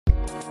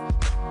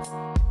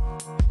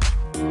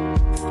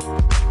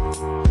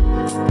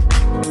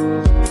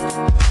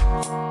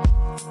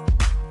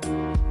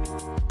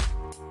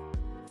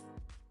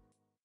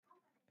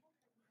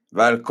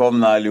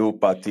Välkomna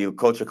allihopa till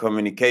Culture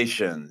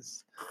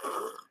Communications.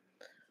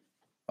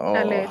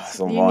 Alex,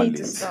 som you need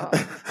to vanligt. stop.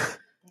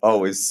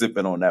 Always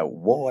sipping on that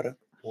water.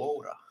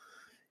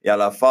 I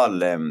alla fall,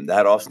 det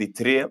här är avsnitt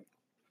 3.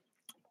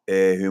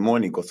 Hur mår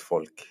ni gott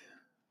folk?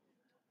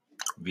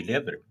 Vi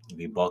lever,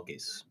 vi är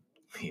bakis.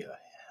 Vi är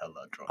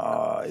hella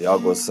drunk.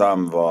 Jag och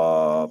Sam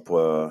var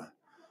på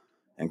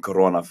en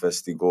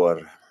coronafest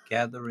igår.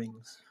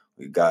 Gatherings.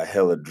 We got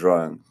hella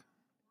drunk.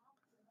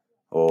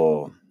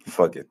 Och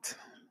fuck it.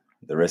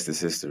 The rest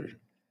is history.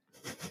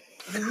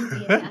 Vi vill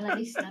be till alla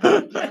lyssnare,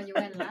 jag och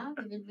Joella,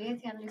 vi vill be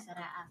till alla lyssnare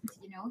att,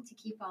 to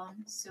keep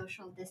on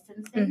social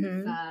distancing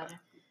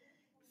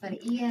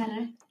för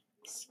er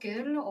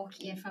skull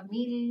och er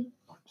familj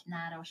och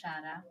nära och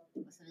kära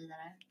och så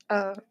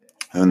vidare.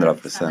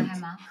 100%. Stanna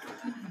hemma.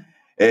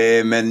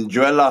 Men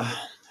Joella,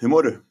 hur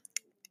mår du?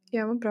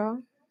 Jag mår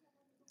bra.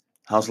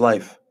 How's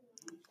life?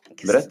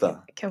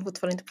 Berätta. Jag kan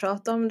fortfarande inte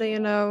prata om det,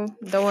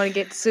 Don't want to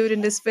get sued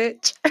in this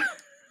bitch.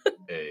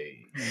 Hey.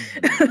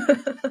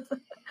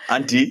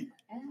 Auntie?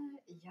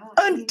 Ja,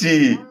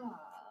 Auntie!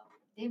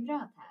 det är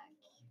bra tack.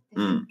 Det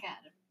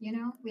funkar.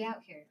 We out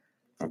here.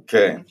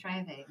 Okej. We're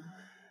thriving.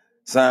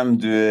 Sam,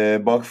 du är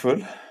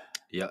bakfull?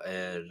 Jag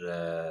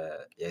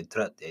är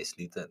trött, jag är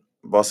sliten.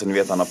 Bara så ni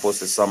vet, han har på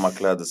sig samma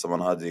kläder som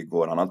han hade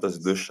igår. Han har inte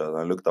ens duschat,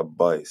 han luktar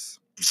bajs.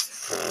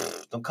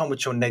 Don't come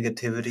with your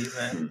negativity,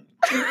 man.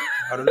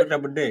 Har du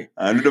luktat på det?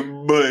 Han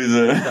luktar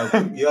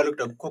bajs. Jag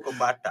luktar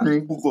kokobata.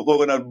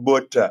 Coconut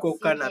butter.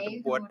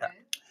 Coconut butter.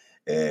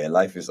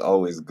 Life is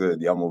always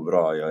good. Jag mår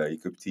bra. Jag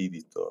gick upp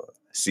tidigt och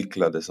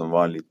cyklade som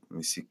vanligt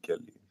med cykel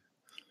i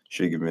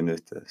 20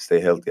 minuter. Stay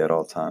healthy at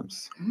all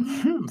times.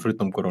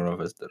 Förutom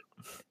coronafester.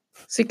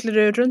 Cyklar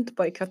du runt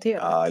bara i kvarteret?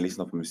 Ja, jag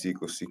lyssnar på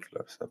musik och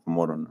cyklar så på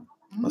morgonen.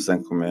 Och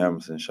sen kommer jag hem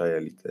och sen kör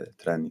jag lite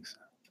träning.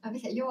 Ja, vi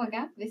säger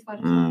yoga, visst var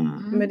det så?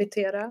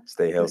 Meditera.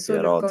 Stay healthy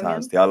at all Soluppgången.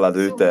 times. Till alla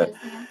där ute,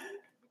 Solhälsningen.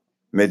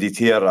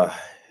 meditera.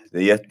 Det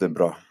är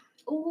jättebra.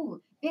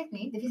 Vet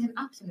ni, det finns en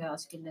app som jag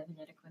skulle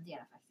vilja rekommendera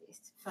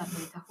faktiskt för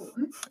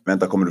meditation.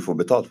 Vänta, kommer du få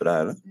betalt för det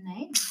här eller?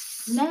 Nej,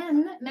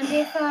 men det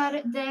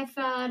är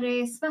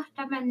för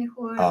svarta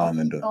människor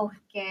och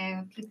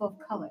people of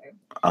color.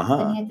 Aha.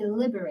 Den heter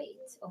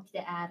Liberate och det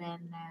är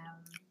en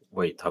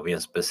Wait, har vi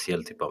en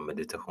speciell typ av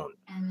meditation?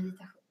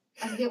 meditation.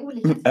 Alltså det är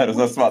olika. Är det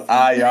så smart?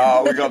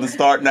 Ja, we gotta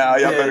start now.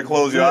 You better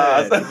close your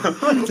eyes.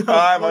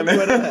 Hi, my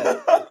name.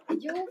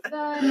 Jo,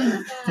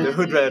 The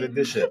Hood Rat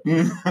edition.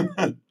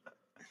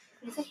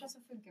 För det första så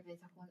funkar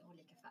meditation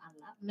olika för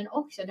alla. Men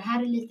också, det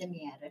här är lite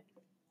mer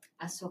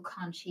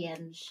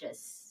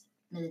conscientious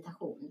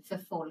meditation för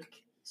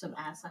folk som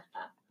är svarta.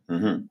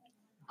 Mhm.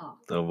 Ja.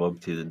 Så vad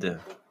betyder det?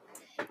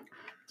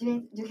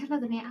 Du kan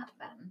ladda ner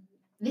appen.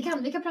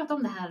 Vi kan prata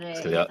om det här.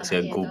 Ska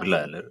jag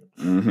googla eller?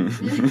 Mhm.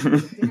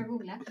 Du kan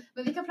googla.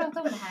 Men vi kan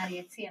prata om det här i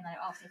ett senare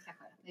avsnitt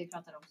kanske. När vi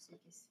pratar om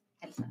psykisk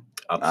hälsa.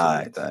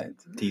 Absolut.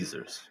 Right.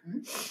 Teasers.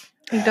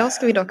 Idag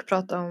ska vi dock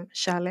prata om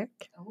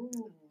kärlek. Oh.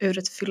 Ur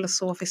ett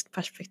filosofiskt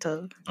perspektiv.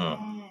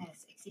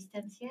 Yes,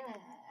 existentiell.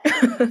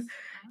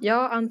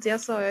 Ja, Antia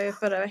sa jag ju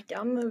förra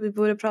veckan. Vi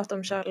borde prata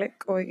om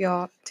kärlek. Och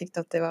jag tyckte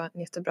att det var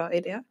en jättebra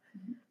idé.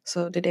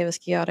 Så det är det vi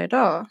ska göra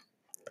idag.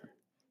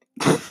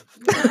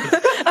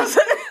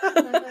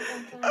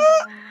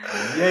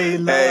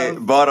 Hey,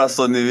 bara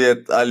så ni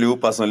vet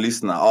allihopa som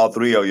lyssnar, all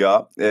three of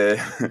y'all.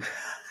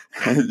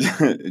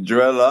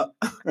 Joella.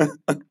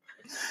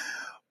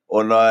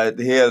 Hon har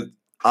ett helt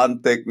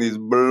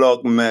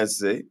anteckningsblock med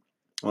sig.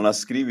 Hon har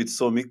skrivit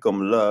så mycket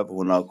om love.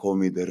 Hon har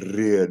kommit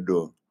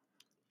redo.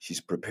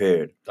 She's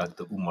prepared.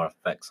 Dr. Umar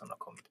Facts har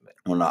kommit med.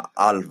 Hon har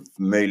all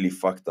möjlig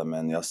fakta,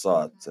 men jag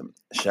sa att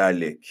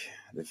kärlek,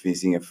 det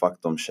finns ingen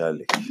fakta om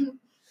kärlek.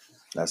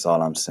 That's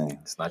all I'm saying.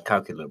 It's not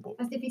calculable.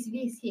 Fast det finns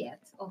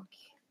vishet och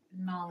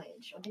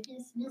knowledge. Och det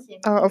finns vishet.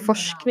 Ja, och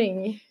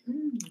forskning.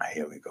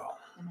 Here we go.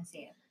 Man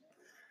ser.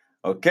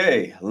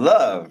 Okej,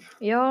 love.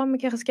 Ja, men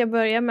kanske ska jag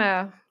börja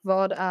med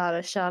vad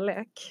är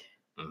kärlek?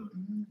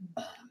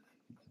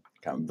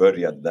 Kan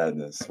börja där,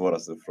 den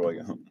svåraste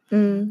frågan.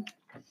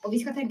 Och vi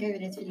ska tänka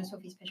ur ett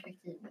filosofiskt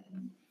perspektiv.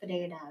 För det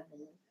är där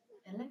vi...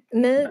 Eller?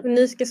 Nej,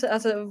 ni ska säga,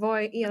 alltså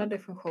vad är era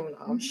definition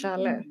av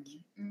kärlek?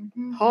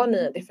 Har ni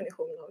en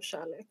definition av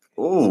kärlek?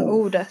 Så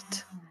ordet.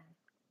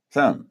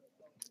 Sen,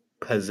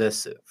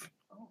 Possessive.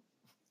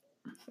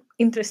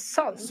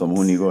 Intressant. som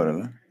hon igår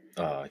eller?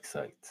 Ja,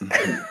 exakt.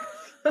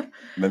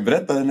 Men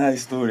berätta den här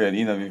historien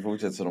innan vi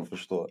fortsätter så de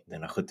förstår.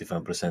 Den här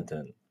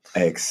 75%.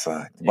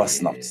 Exakt, bara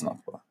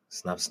snabbt bara.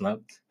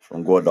 Snabbt.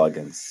 Från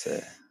gårdagens...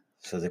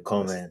 Så det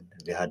kom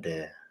vi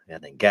hade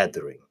en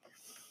gathering.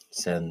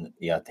 Sen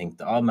jag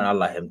tänkte, men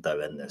alla hämtar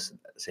vänner.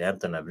 Så jag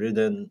hämtade den här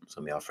bruden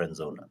som jag har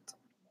friendzonat.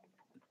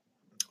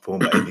 För hon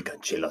bara, vi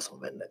kan chilla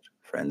som vänner.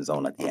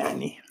 Friendzonat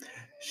yani.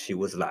 She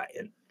was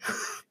lying.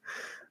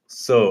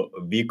 Så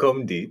vi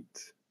kom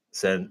dit.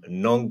 Sen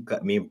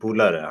min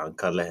polare, han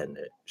kallade henne.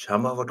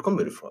 Han bara, vart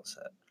kommer du ifrån? Så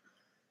här.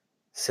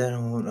 Sen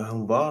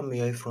hon bara, men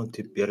jag är från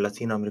typ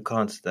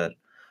latinamerikanskt där.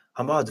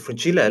 Han bara, du är från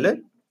Chile eller?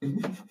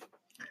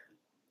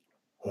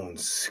 Hon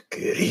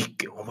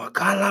skriker. Hon bara,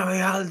 kalla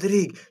mig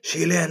aldrig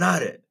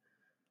chilenare.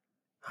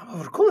 Han bara,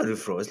 var kommer du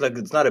ifrån? It's like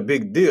it's not a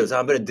big deal. Så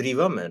han började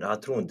driva med henne.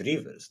 Han tror hon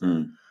driver.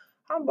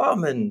 Han bara,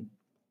 men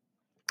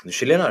du är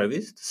chilenare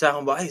visst? Så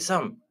han bara, hej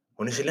Sam,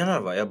 hon är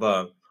chilenare va? Jag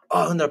bara,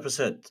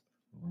 100%.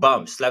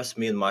 Bam, slaps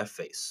me in my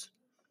face.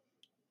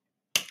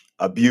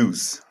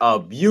 Abuse.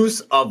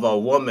 Abuse of a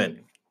woman.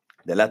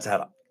 Det lät så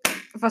här.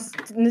 Fast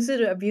nu säger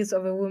du abuse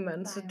of a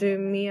woman, så du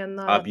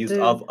menar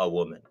Abuse att of a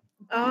woman.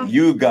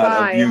 You got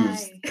Bye.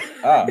 abused.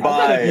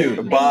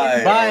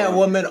 By a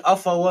woman,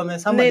 of a woman.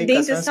 Samma Nej, det är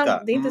lika inte,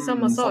 svenska. det är inte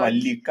samma sak. Samma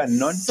lika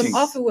någonting. Som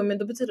of a woman,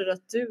 då betyder det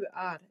att du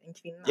är en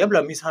kvinna. Jag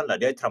blev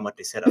misshandlad, jag är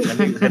traumatiserad.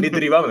 Kan ni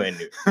driva med mig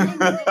nu?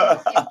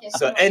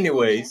 So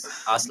anyways,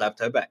 I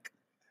slapped her back.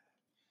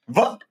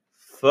 Va?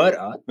 För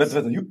att...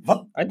 Vänta,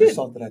 va? I Du did.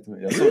 sa inte det här till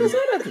mig. Jag Du såg sa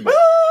det till mig.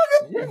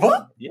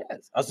 Va?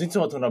 Yes. Alltså inte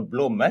som att hon har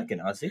blåmärken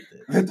i ansiktet.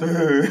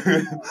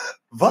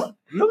 Va?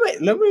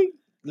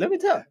 Let me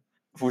tell.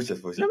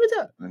 Fortsätt. Let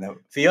me tell.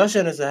 För jag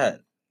känner så här.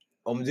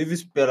 Om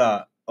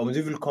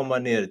du vill komma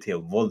ner till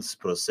en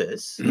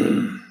våldsprocess.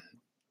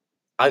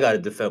 I gotta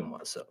defend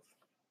myself.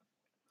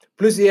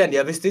 Plus igen,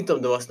 jag visste inte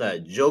om det var sån här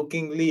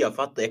jokingly.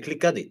 Jag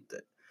klickade inte.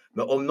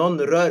 Men om någon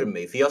rör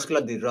mig, för jag skulle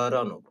aldrig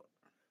röra någon.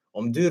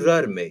 Om du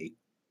rör mig,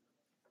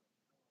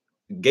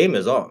 game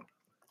is on.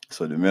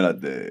 Så du menar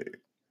att det...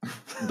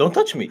 Don't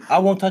touch me, I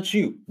won't touch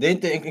you. Det är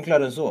inte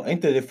enklare än så.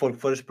 Inte det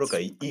folk förespråkar,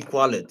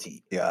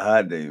 equality. Jag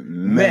hörde ju,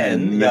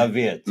 Men jag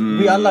vet.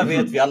 Vi alla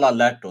vet, vi alla har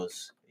lärt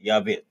oss.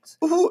 Jag vet.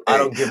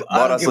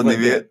 Bara så ni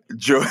vet,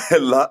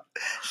 Joella,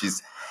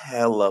 she's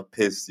hella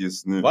pissed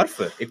just nu.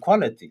 Varför?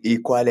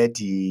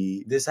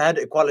 Equality. Det är så här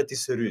equality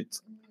ser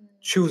ut.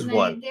 Choose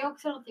one. Det är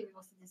också något vi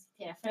måste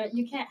diskutera. För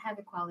you can't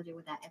have equality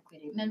without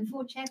equity. Men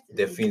fortsätt.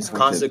 Det finns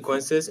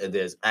consequences and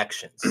there's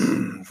actions.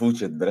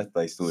 Fortsätt berätta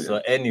historien.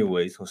 Så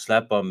anyways, hon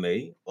släpper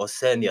mig. Och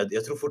sen,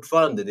 jag tror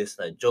fortfarande det är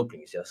sån här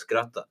joking, så jag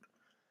skrattar.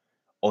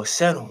 Och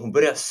sen hon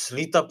börjar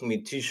slita på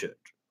min t-shirt.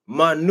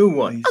 My new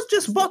one. I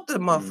just bought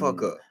that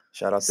motherfucker.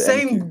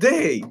 Same MQ.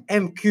 Day.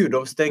 MQ,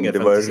 de stänger. Det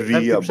var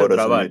rea bara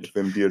rabatt.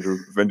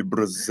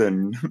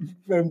 50%.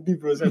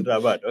 50%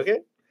 rabatt, okej? Okay?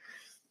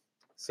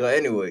 Så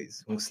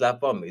anyways, hon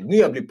släpper mig. Nu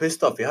jag blir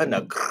pissed off. Jag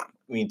hade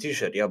min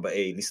t-shirt. Jag bara,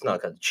 ey, lyssna,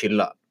 kan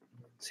chilla.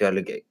 Så jag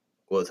lägger,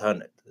 gå åt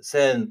hörnet.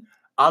 Sen,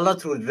 alla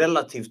tror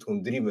relativt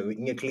hon driver, men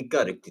ingen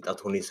klickar riktigt att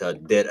hon är så här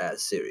dead ass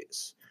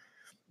serious.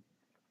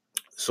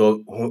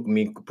 Så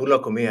min polare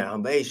kom här,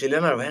 han bara, ey,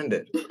 chilenare, vad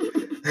händer?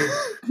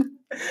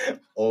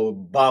 Och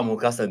bam, hon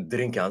kastade en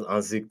drink i hans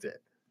ansikte.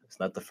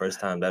 It's not the first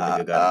time that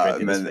nigga got a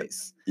drink in his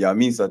face. Jag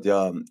minns att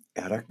jag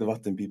räckte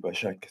vattenpipa i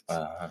köket.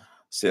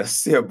 Så jag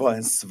ser bara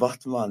en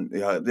svart man.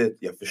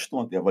 Jag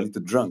förstår inte, jag var lite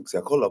drunk. Så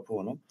jag kollar på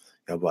honom.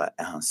 Jag bara,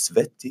 är han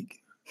svettig?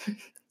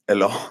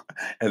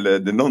 eller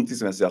det är någonting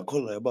som jag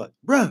kollar. Jag bara,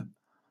 bruh,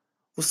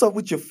 what's up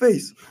with your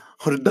face?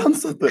 Har du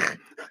dansat det?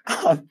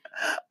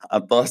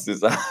 Han tar sig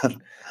så här.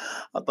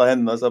 Han tar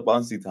händerna så på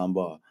ansiktet. Han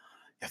bara,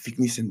 jag fick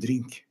nyss en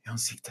drink i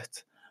ansiktet.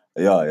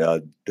 Ja,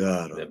 jag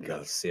dör. Det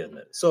blir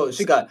senare. Så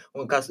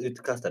hon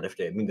kastade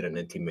efter mindre än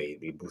en timme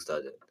i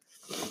bostaden.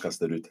 Hon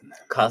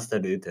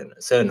kastade ut henne.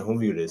 Sen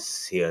hon gjorde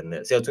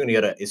senare. Så jag tog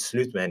göra ett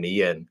slut med henne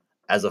igen.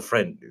 As a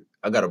friend.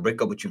 I gotta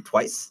break up with you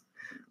twice.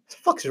 What the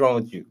fuck's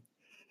wrong with you?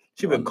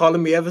 She been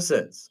calling me ever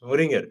since. Hon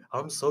ringer.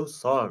 I'm so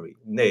sorry.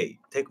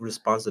 Nej, take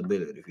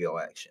responsibility for your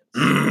actions.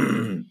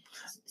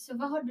 Så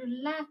vad har du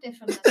lärt dig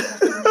från den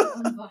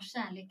om vad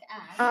kärlek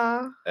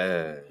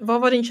är?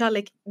 Vad var din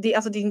kärlek?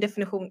 Alltså din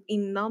definition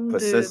innan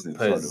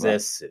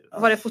Possessive.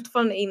 Var det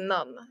fortfarande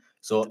innan?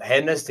 Så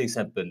hennes till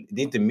exempel,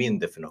 det är inte min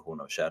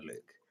definition av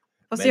kärlek.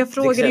 Alltså jag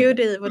frågade ju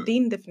dig vad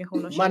din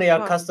definition av kärlek var.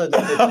 Jag kastade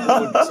ut ett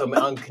ord som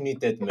är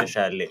anknutet med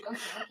kärlek.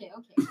 Okay.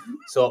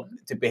 Så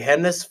typ i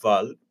hennes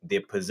fall, det är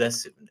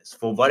possessiveness.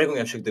 För varje gång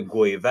jag försökte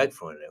gå iväg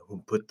från henne,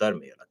 hon puttar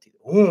mig hela tiden.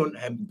 Hon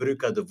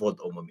brukade våld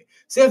om mig.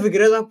 Så jag fick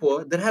reda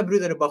på, den här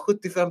bruden är bara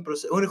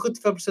 75%. Hon är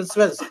 75%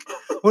 svensk.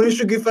 Hon är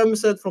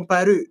 25% från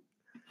Peru.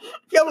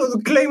 Jag bara,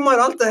 du claimar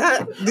allt det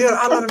här. Du gör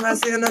alla de här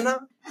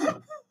scenerna.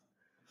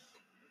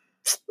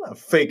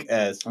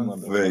 Fake ass.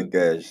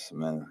 Fake ass,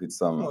 man.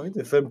 Skitsamma.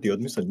 Inte 50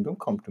 åtminstone. Don't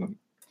come to me.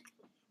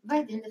 Vad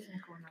är din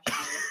definition av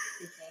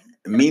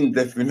kärlek? Min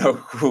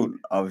definition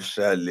av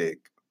kärlek.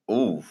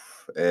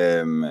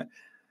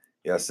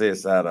 Jag säger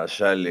så här,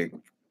 kärlek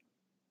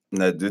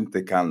när du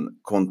inte kan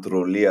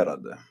kontrollera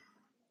det.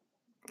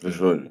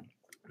 Förstår du?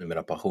 Du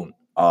menar passion?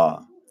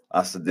 Ja,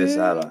 alltså det är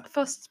så här.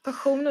 Fast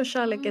passion och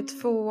kärlek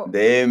är två.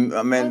 Det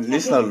är, men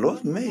lyssna,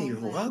 låt mig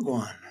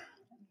vara.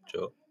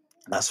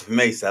 Alltså för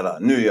mig så här,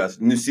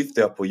 nu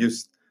syftar jag på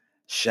just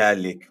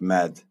kärlek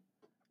med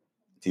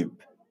typ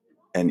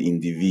en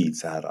individ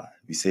så här.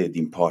 Vi säger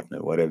din partner,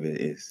 whatever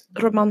it is.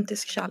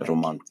 Romantisk kärlek,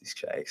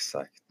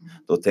 exakt.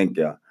 Då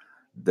tänker jag,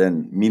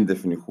 min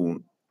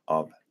definition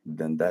av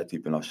den där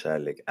typen av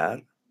kärlek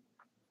är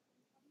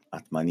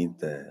att man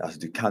inte, alltså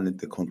du kan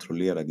inte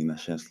kontrollera dina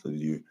känslor.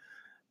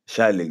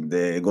 Kärlek,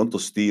 det går inte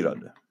att styra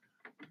det.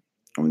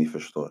 Om ni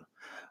förstår.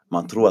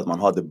 Man tror att man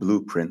har the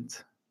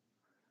blueprint.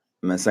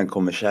 Men sen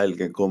kommer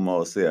kärleken komma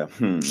och säga,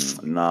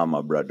 nah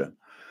my brother,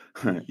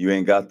 you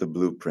ain't got the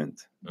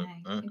blueprint.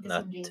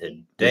 Not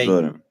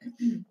today.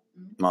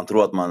 Man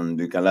tror att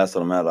du kan läsa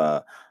de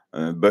här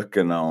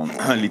böckerna om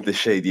lite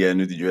shady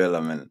nu till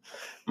Joella, men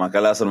man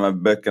kan läsa de här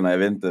böckerna, jag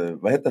vet inte,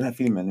 vad heter den här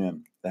filmen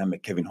nu? Det här med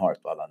Kevin Hart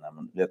och alla, när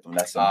man vet de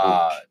läser en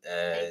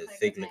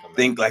bok.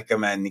 Think like a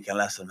man. Ni kan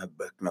läsa de här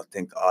böckerna och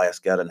tänka, jag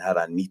ska göra den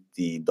här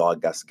 90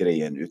 dagars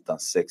grejen utan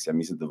sex. Jag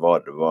minns inte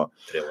vad det var.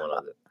 3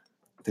 månader.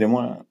 3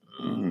 månader?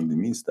 Det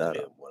minns det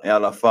här. I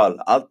alla fall,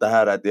 allt det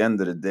här at the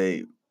end of the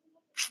day,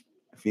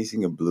 det finns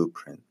ingen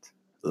blueprint.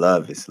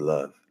 Love is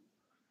love.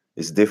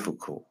 It's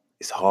difficult.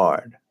 It's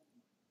hard.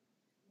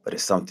 But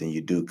it's something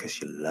you do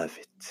because you love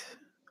it.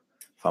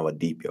 Fan vad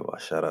deep jag var.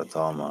 Shout out to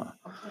all my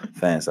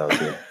fans out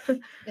there.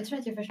 Jag tror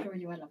att jag förstår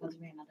Joella vad du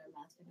menade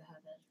med att vi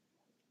behöver...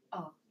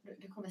 Ja,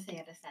 du kommer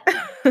säga det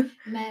sen.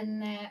 Men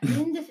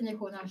min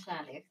definition av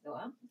kärlek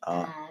då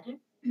är...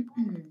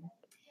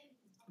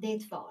 det är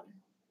ett val.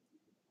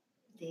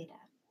 Det är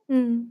det.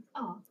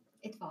 Ja,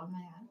 ett val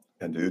man gör.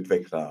 Kan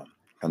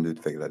du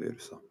utveckla det du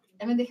sa?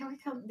 Ja, men det kanske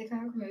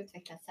kommer att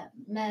utvecklas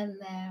sen.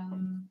 Men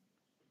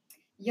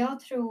jag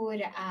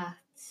tror att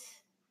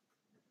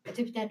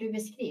typ där du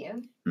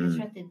beskrev, jag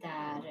tror att det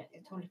där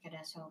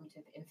tolkades som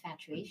typ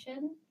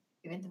infatuation.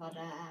 Jag vet inte vad det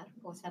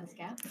är på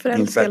svenska.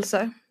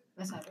 Förälskelse.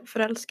 Vad sa du?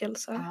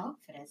 Förälskelse. Ja,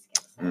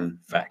 förälskelse.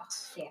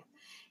 Facts.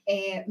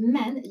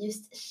 Men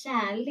just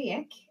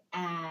kärlek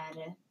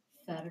är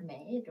för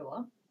mig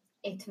då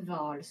ett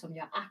val som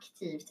jag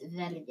aktivt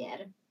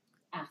väljer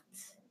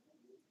att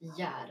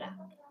göra.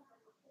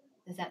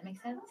 Does that make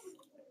sense?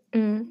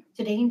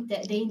 Så det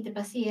är inte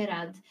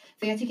baserat,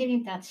 för jag tycker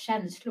inte att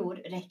känslor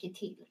räcker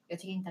till. Jag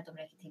tycker inte att de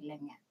räcker till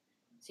länge.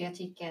 Så jag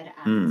tycker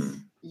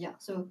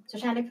att så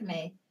kärlek för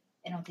mig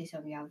är någonting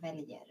som jag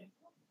väljer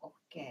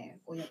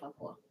och jobbar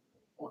på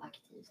och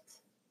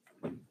aktivt.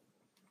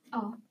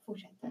 Ja,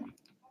 fortsätter.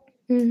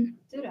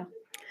 Du då?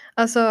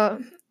 Alltså,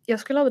 jag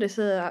skulle aldrig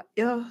säga,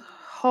 jag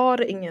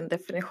har ingen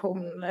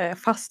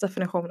fast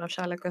definition av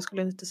kärlek, och jag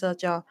skulle inte säga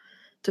att jag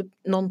typ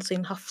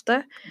någonsin haft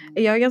det.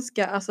 Jag är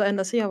ganska, alltså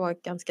ända sedan jag var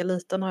ganska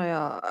liten har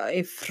jag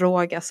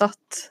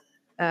ifrågasatt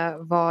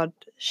vad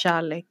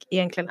kärlek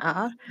egentligen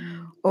är.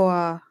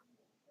 Och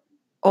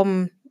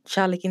om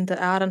kärlek inte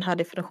är den här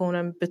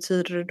definitionen,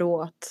 betyder det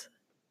då att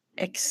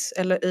X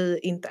eller Y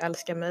inte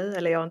älskar mig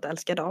eller jag inte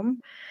älskar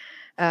dem?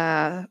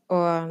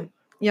 Och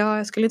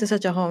jag skulle inte säga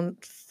att jag har en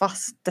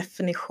fast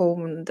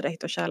definition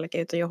direkt av kärlek,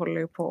 utan jag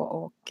håller ju på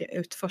och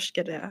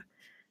utforskar det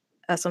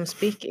as I'm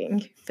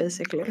speaking,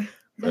 basically.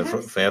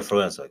 Får jag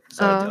fråga en sak?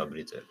 Så att jag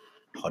bryter.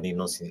 Har ni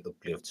någonsin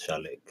upplevt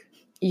kärlek?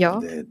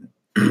 Ja.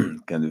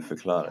 Kan du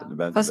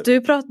förklara? Fast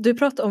du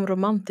pratar om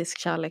romantisk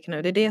kärlek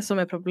nu. Det är det som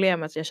är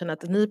problemet. Jag känner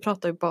att ni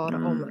pratar ju bara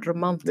om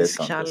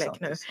romantisk kärlek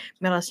nu.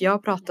 Medan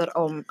jag pratar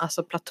om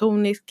alltså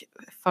platonisk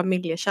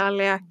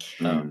familjekärlek,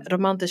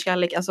 romantisk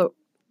kärlek. Alltså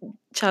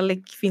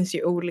kärlek finns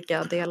ju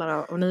olika delar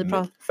av. Och ni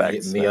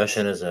pratar... Men jag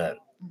känner så här.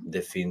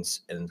 Det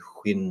finns en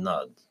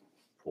skillnad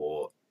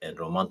på en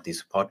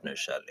romantisk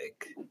partnerkärlek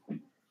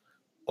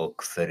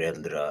och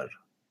föräldrar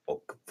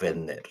och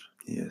vänner.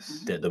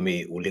 Yes. De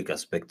är i olika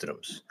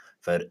spektrums.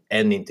 För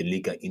en är inte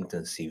lika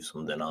intensiv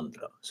som den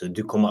andra. Så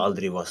du kommer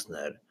aldrig vara sån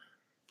här,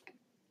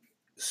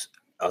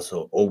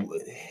 alltså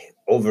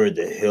over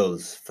the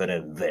hills för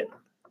en vän.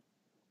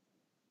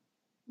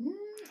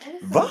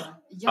 Va?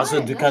 Alltså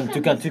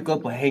du kan tycka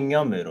upp och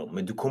hänga med dem,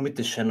 men du kommer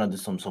inte känna det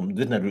som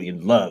du vet när du är in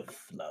love.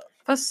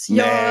 Fast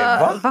jag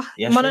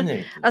känner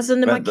inte. Alltså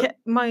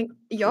när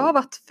jag har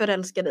varit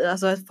förälskad i,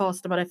 alltså ett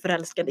fas där man är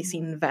förälskad i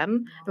sin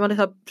vän. När man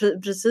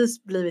har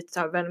precis blivit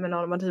så vän med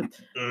någon, man typ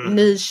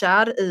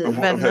nykär i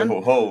vännen.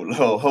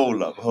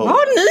 Hold up. Vad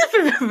har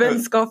ni för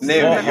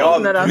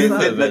vänskapsrelationer?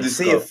 När du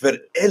säger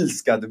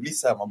förälskad, det blir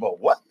så här, man bara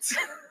what?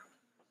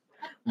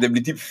 Det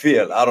blir typ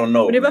fel, I don't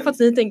know. Men det är bara för att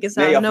ni tänker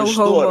såhär,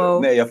 homo.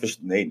 Nej, jag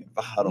förstår. Nej,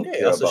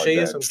 alltså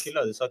tjejer som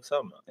killar, det är sak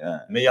samma.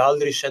 Men jag har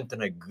aldrig känt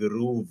den här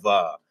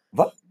grova.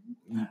 Va?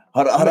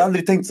 Har du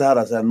aldrig tänkt så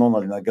här någon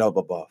av dina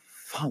grabbar bara,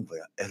 fan vad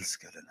jag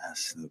älskar den här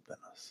snubben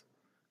alltså.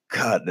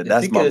 God,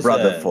 that's my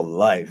brother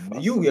for life. Alltså.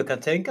 Jo, jag kan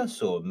tänka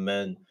så,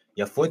 men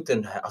jag får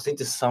inte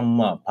inte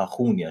samma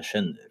passion jag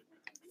känner.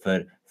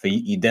 För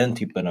i den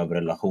typen av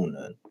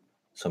relationer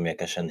som jag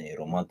kan känna i en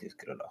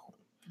romantisk relation.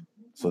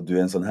 Så du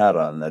är en sån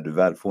här, när du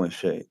väl får en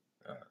tjej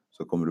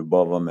så kommer du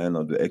bara vara med henne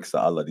och du exar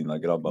alla dina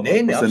grabbar.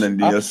 Nej, och sen när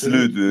ni gör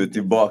slut, du är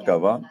tillbaka,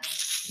 va?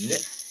 Nej.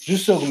 Du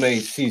såg mig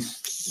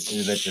sist,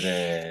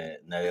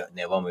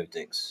 när jag var med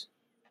Utex.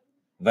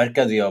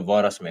 Verkade jag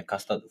vara som jag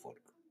kastade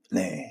folk?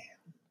 Nej.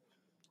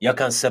 Jag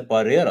kan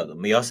separera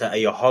dem, men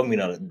jag har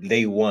mina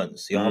day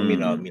ones. Jag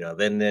har mina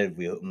vänner,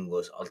 vi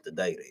umgås, allt det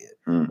där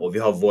grejer. Och vi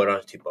har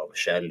våran typ av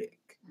kärlek.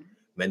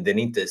 Men den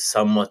är inte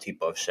samma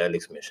typ av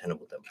kärlek som jag känner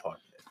mot en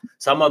partner.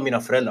 Samma med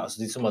mina föräldrar.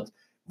 Alltså det är som att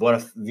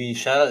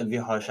vi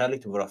har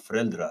kärlek till våra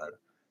föräldrar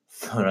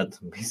för att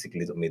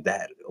basically de är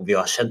där. Och vi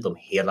har känt dem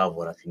hela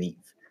vårt liv.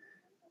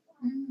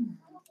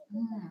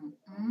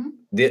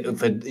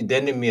 För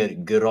den är mer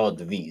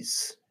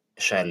gradvis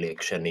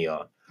kärlek, känner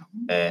jag.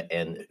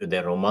 än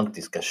den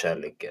romantiska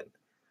kärleken.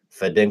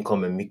 För den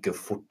kommer mycket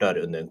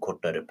fortare under en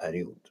kortare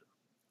period.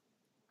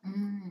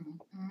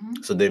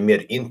 Så det är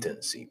mer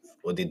intensiv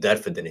och det är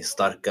därför den är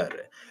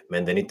starkare.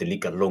 Men den är inte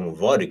lika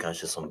långvarig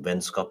kanske som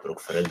vänskaper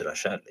och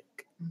föräldrakärlek.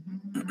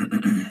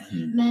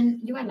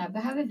 Men Joella,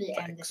 behöver vi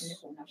en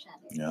definition av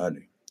kärlek? Ja,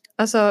 det.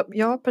 Alltså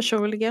jag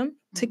personligen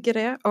tycker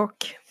det och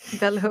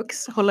Bell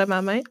Hooks håller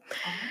med mig.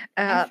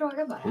 En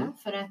fråga bara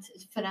för att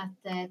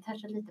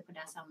toucha lite på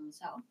det som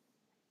sa.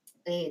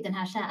 Den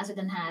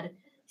här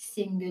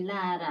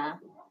singulära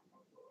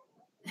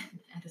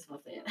är det svårt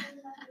att säga.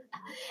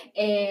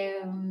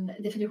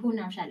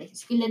 Definitionen av kärlek,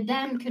 skulle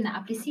den kunna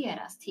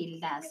appliceras till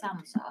det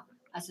Sam sa?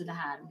 Alltså det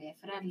här med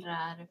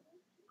föräldrar,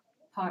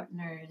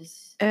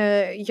 partners.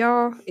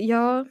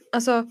 Ja,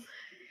 alltså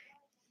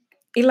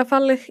i alla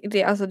fall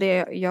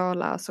det jag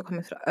läst och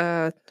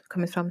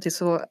kommit fram till,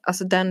 så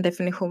alltså den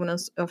definitionen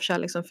av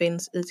kärlek som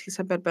finns i till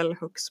exempel Bell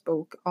Hooks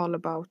bok All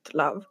About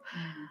Love.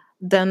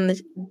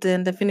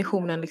 Den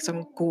definitionen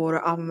liksom går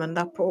att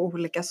använda på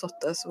olika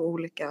sorters och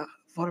olika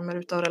former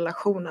utav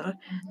relationer.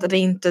 Där det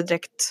inte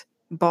direkt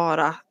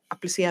bara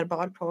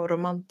applicerbar på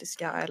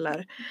romantiska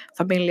eller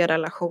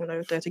familjerelationer,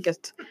 utan jag tycker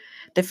att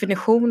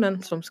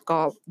definitionen som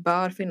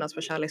bör finnas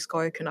för kärlek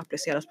ska ju kunna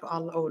appliceras på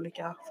alla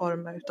olika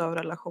former utav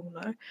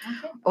relationer.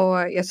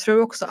 Och jag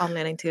tror också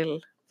anledning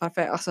till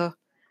varför, alltså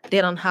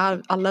redan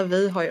här, alla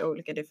vi har ju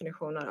olika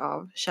definitioner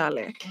av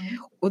kärlek.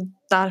 Och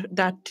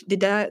det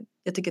där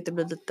jag tycker att det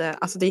blir lite,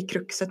 alltså det är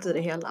kruxet i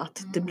det hela,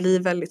 att det blir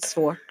väldigt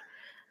svårt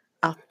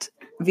att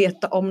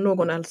veta om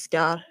någon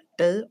älskar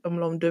dig,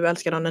 om du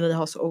älskar någon, när ni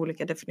har så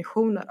olika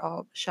definitioner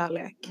av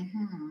kärlek.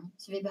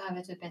 Så vi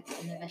behöver typ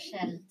ett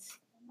universellt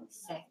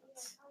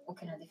sätt att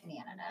kunna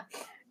definiera det.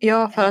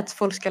 Ja, för att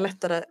folk ska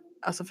lättare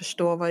alltså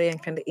förstå vad det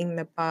egentligen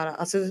innebär,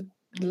 alltså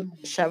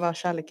vad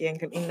kärlek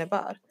egentligen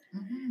innebär.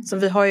 Så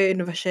vi har ju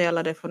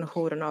universella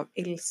definitioner av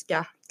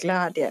ilska,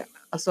 glädje,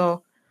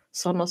 alltså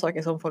sådana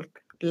saker som folk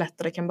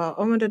lättare kan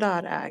bara, men det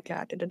där är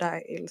glädje, det där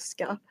är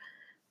ilska.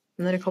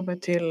 Men när det kommer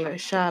till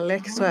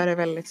kärlek så är det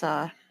väldigt så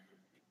här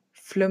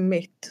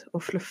flummigt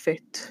och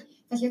fluffigt.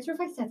 Fast jag tror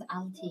faktiskt att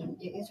allting,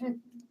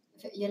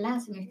 jag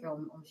läser mycket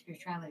om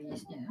spirituality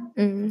just nu.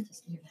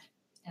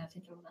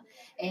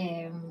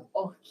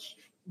 Och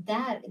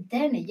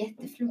den är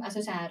jätteflummig,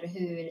 alltså så här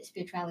hur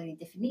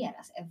spirituality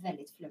definieras är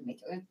väldigt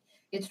flummigt. Och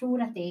jag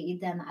tror att det är i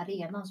den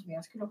arenan som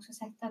jag skulle också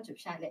sätta typ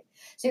kärlek.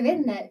 Så jag vet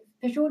inte,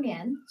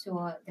 personligen,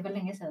 så det var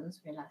länge sedan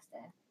som jag läste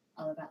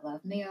All About Love.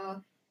 Men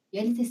jag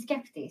är lite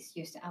skeptisk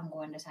just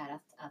angående så här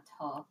att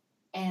ha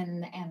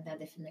en enda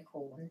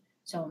definition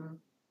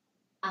som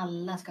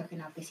alla ska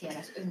kunna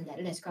appliceras under.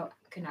 Eller ska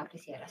kunna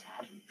appliceras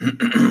här.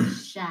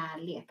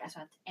 Kärlek, alltså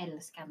att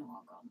älska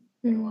någon.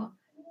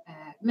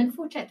 Men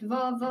fortsätt,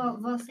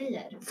 vad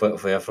säger?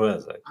 Får jag fråga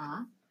en sak?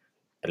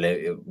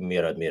 Eller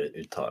mer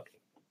uttal.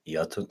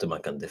 Jag tror inte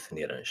man kan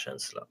definiera en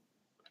känsla.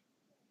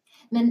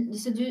 Men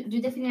så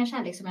du definierar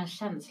kärlek som en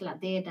känsla?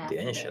 Det är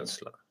en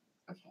känsla.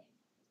 Okej.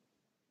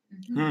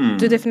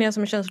 Du definierar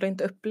som en känsla och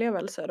inte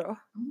upplevelse då?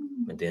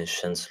 Men det är en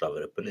känsla av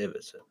en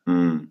upplevelse.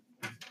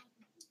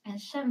 En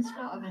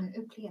känsla av en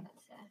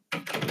upplevelse.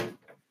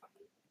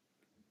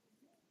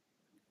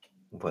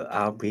 But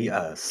I'll be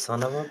a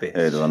son of a bitch.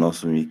 Hej, det var någon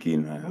som gick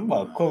in här. Han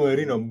bara kommer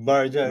in och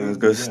bargar. Jag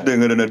ska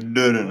stänga den här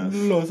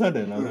dörren. Låsa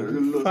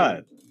den.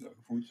 Fan.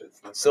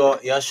 Så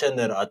jag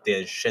känner att det är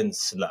en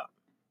känsla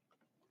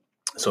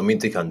som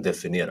inte kan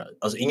definiera.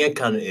 Alltså ingen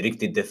kan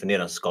riktigt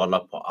definiera en skala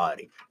på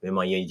arg. Men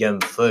man ger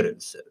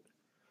jämförelser.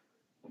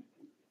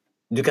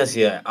 Du kan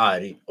säga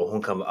arg och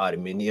hon kan vara arg.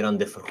 Men er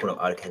definition av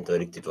arg kan inte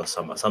riktigt vara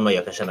samma. Samma,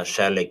 jag kan känna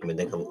kärlek men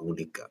den kan vara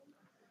olika.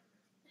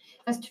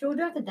 Fast tror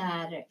du att det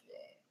där...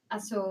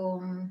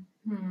 Alltså...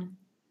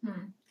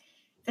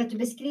 För att du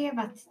beskrev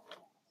att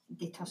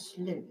det tar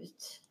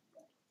slut.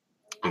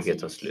 Vilket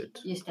tar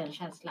slut? Just den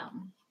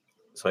känslan.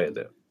 Sa jag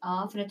det?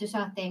 Ja, för att du sa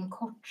att det är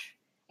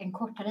en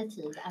kortare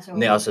tid. Alltså,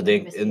 nej, alltså det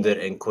är under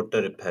en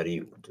kortare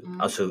period.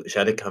 Alltså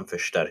kärlek kan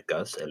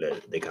förstärkas eller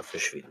det kan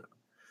försvinna.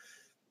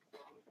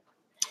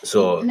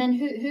 Så... Men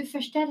hur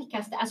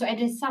förstärkas det? Alltså är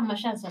det samma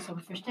känsla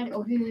som förstärkas?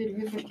 Och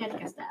hur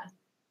förstärkas det?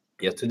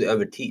 Jag tror det är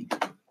över tid.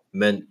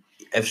 Men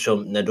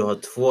eftersom när du har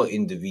två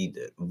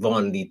individer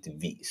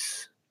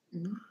vanligtvis.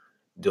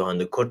 Du har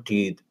under kort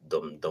tid,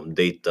 de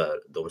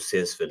dejtar, de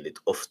ses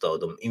väldigt ofta och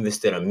de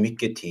investerar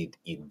mycket tid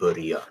i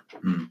början.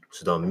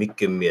 Så de har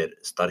mycket mer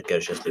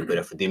starkare känslor i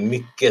början för det är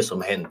mycket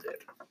som händer.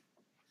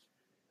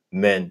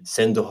 Men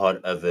sen du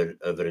har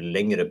över en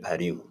längre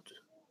period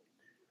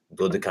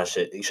då det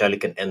kanske,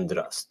 kärleken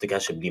ändras. Det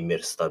kanske blir mer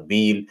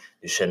stabil,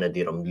 du känner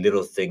det de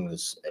little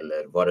things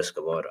eller vad det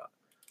ska vara.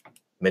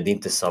 Men det är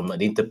inte samma,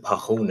 det är inte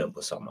passionen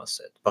på samma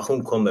sätt.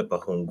 Passion kommer,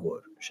 passion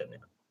går, känner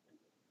jag.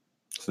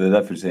 Så det är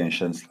därför du säger en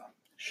känsla.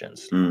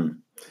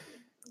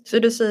 Så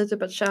du säger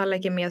typ att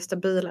kärlek är mer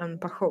stabil än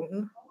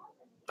passion?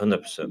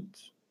 100%.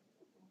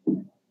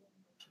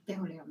 Det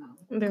håller jag med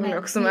om. Det håller jag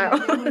också med om.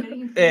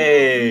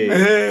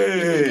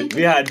 Hey!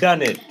 Vi har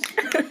done it!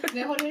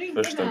 Men jag håller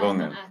inte första med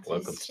gången. att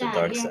Welcome to the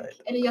dark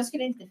side. Eller jag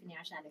skulle inte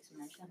definiera kärlek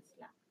som en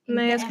känsla.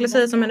 Nej, jag skulle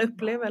säga som en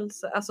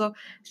upplevelse. Alltså,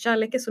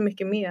 kärlek är så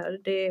mycket mer.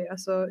 Det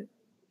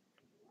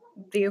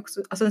är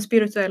också alltså en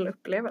spirituell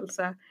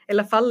upplevelse. I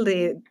alla fall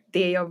det är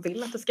det jag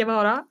vill att det ska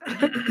vara.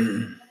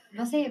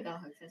 Vad säger Bell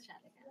Hooks att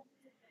kärlek är?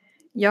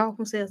 Ja,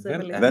 hon säger sig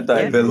väldigt Vänta,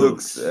 mycket. Bell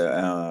Hooks,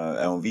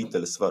 är hon vit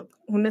eller svart?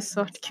 Hon är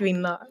svart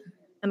kvinna.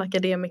 En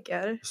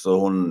akademiker. Så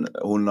hon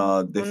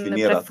har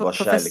definierat vad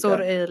kärlek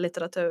professor är? i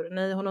litteratur.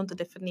 Nej, hon har inte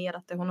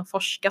definierat det. Hon har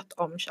forskat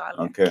om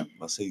kärlek. Okej,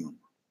 vad säger hon?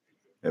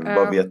 Jag vill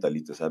bara veta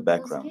lite så här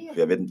background. För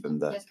jag vet inte vem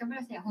det är. Jag ska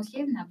bara säga, hon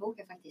skrev den här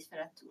boken faktiskt för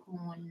att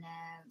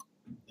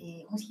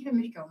hon skriver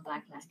mycket om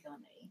black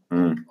masculinity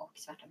och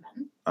svarta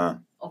män.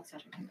 Och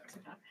svarta kvinnor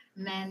såklart.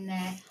 Men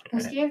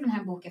hon skrev den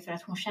här boken för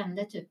att hon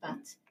kände typ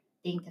att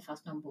det inte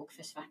fanns någon bok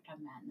för svarta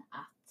män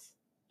att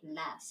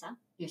läsa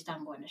just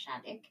angående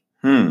kärlek.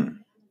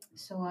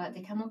 Så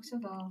det kan också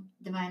vara,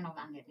 det var en av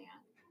anledningarna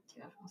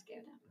till att hon skrev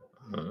den.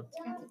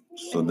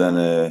 Så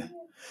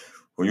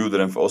hon gjorde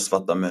den för oss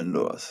svarta män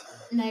då alltså?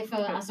 Nej,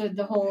 för alltså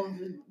the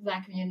whole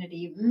black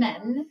community.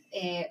 Men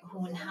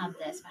hon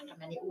hade svarta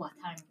män i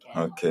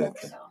åtanke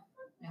också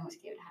när hon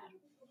skrev det här.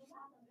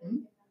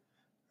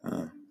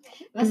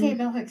 Vad säger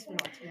Bell Hooks?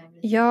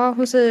 Ja,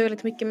 hon säger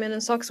väldigt mycket, men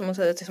en sak som hon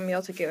säger som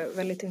jag tycker är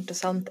väldigt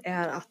intressant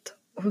är att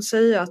hon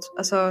säger att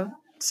alltså,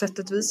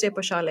 sättet vi ser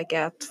på kärlek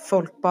är att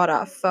folk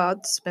bara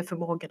föds med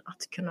förmågan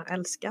att kunna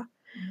älska.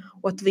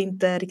 Och att vi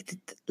inte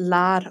riktigt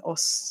lär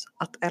oss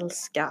att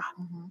älska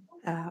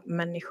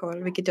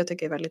människor, vilket jag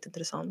tycker är väldigt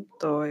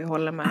intressant. Och jag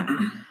håller med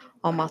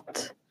om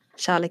att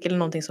kärlek är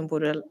någonting som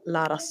borde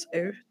läras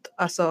ut.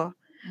 Alltså,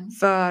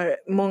 för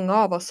många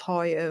av oss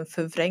har ju en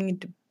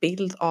förvrängd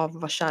bild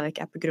av vad kärlek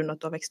är på grund av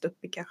att du har växt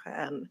upp i kanske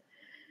en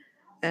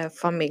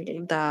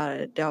familj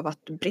där det har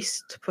varit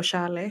brist på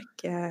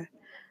kärlek.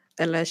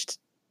 Eller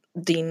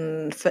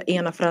din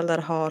ena förälder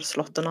har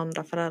slått den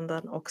andra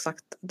föräldern och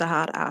sagt det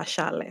här är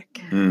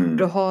kärlek.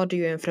 Då har du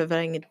ju en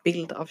förvrängd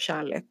bild av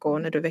kärlek,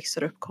 och när du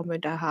växer upp kommer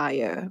det här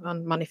ju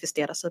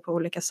manifestera sig på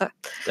olika sätt.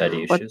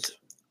 Daddy issues.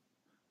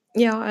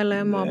 Ja,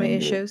 eller mommy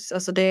issues.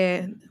 Alltså det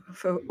är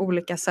för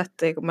olika sätt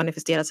det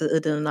manifesterar sig i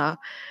dina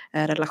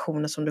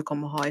relationer som du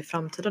kommer ha i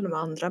framtiden med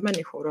andra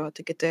människor. Och jag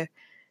tycker att det är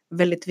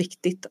väldigt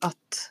viktigt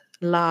att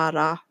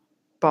lära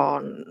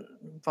barn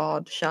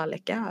vad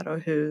kärlek är och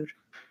hur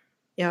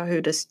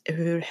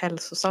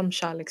hälsosam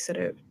kärlek ser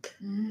ut.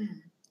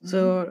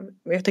 Så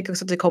jag tycker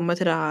också att det kommer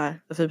till det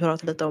här, att vi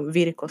pratar lite om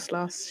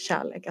villkorslös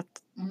kärlek,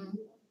 att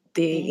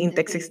det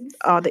inte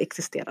det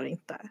existerar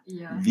inte.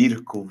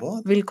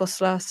 Vad?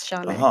 Villkorslös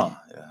kärlek.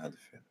 Aha, jag hade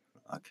fel.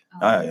 Okay.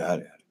 Ja, jag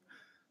hade.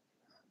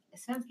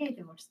 Svenska är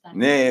inte vårt starka.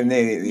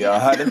 Nej, jag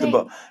hörde inte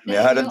bara, men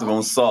jag hörde inte vad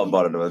hon sa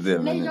bara, det var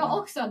det. Nej, jag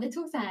också. Det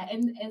tog så här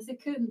en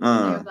sekund och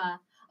jag bara,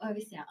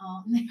 visst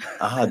ja.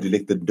 Aha, du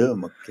lekte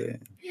dum,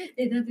 okej.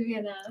 Det är det du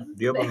menar.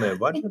 Du jobbar med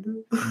vad?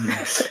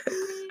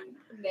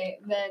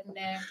 Nej,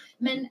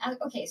 men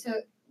okej, så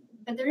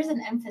but there is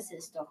an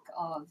emphasis dock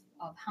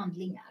av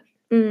handlingar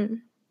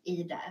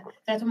i det.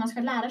 För att om man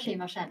ska lära sig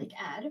vad kärlek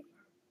är,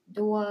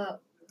 då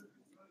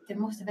det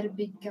måste väl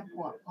bygga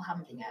på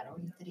handlingar och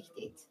inte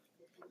riktigt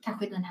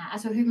kanske den här,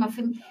 alltså hur man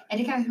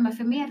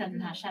förmedlar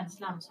den här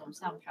känslan som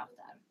Sam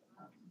pratar om.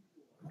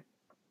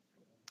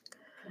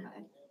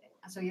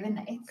 Alltså jag vet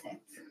inte, ett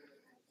sätt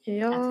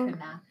att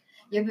kunna,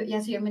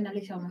 jag menar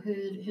liksom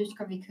hur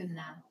ska vi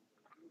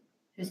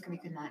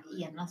kunna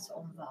enas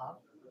om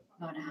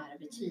vad det här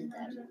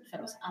betyder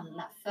för oss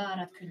alla,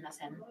 för att kunna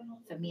sen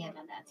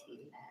förmedla det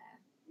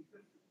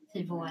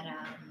till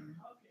våra,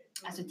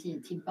 alltså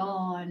till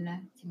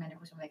barn, till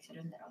människor som växer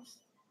under oss.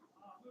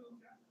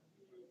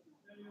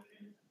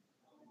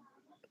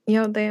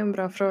 Ja, det är en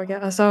bra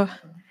fråga. Alltså,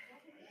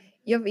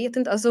 jag vet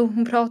inte. Alltså,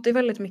 hon pratar ju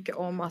väldigt mycket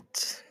om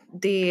att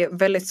det är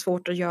väldigt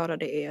svårt att göra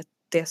det i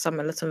det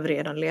samhället som vi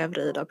redan lever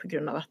i idag på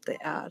grund av att det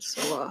är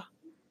så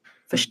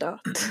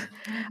förstört.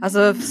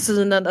 Alltså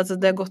synen, alltså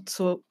det har gått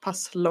så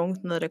pass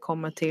långt när det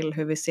kommer till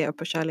hur vi ser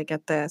på kärlek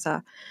att det är så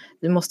här,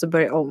 vi måste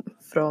börja om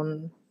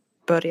från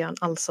början.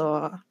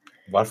 Alltså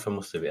varför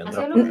måste vi ändra?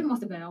 Alltså jag tror vi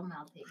måste börja om med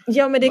allting.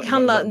 Ja, men det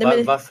handlar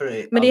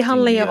men det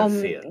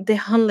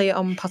handlar ju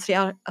om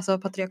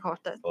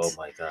patriarkatet. Oh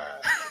my god.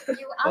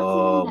 Jo,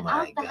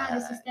 allt det här är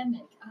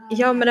systemet.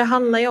 Ja, men det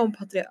handlar ju om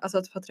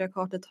att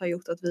patriarkatet har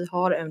gjort att vi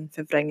har en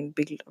förvrängd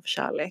bild av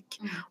kärlek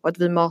och att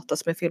vi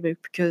matas med fel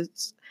budskap.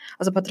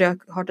 Alltså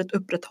patriarkatet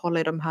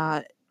upprätthåller de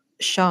här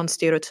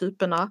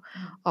könsstereotyperna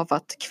av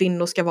att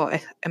kvinnor ska vara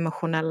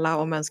emotionella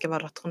och män ska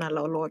vara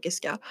rationella och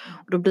logiska.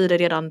 Och då blir det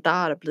redan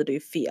där blir det ju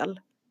fel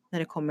när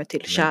det kommer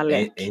till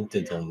kärlek. Är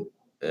inte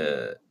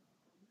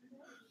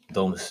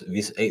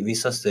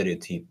vissa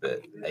stereotyper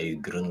är ju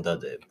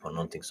grundade på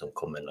någonting som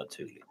kommer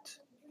naturligt.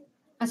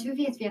 Alltså hur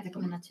vet vi att det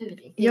kommer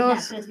naturligt? Ja,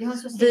 för att vi har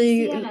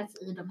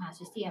socialiserats i de här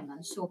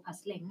systemen så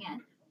pass länge.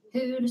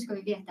 Hur ska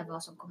vi veta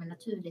vad som kommer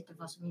naturligt och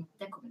vad som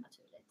inte kommer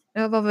naturligt?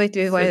 Ja, vad vet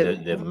vi? Vad är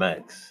the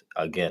max.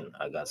 Again,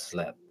 I got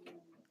slapped.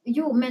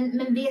 Jo,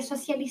 men vi är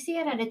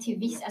socialiserade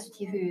till alltså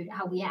till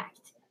how we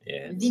act.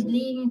 Yes. Vi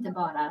blir inte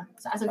bara,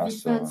 alltså vi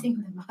föds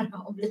inte bara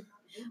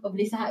och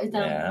blir så här,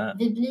 utan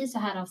vi blir så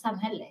här av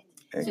samhället.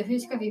 Så hur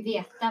ska vi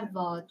veta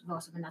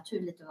vad som är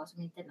naturligt och vad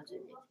som inte är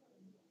naturligt?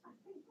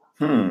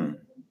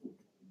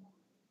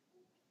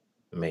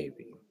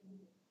 Maybe.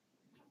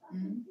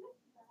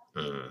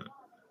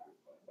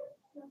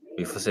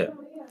 Vi får se.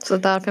 Så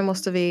därför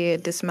måste vi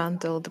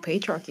dismantle the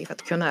patriarchy för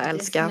att kunna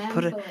älska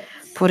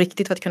på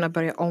riktigt, för att kunna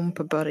börja om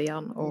på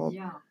början. Och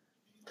Ja.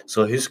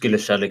 Så hur skulle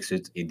kärlek se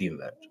ut i din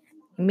värld?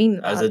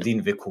 Alltså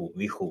din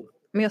vision.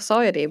 Men jag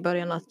sa ju det i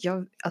början att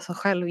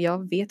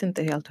jag vet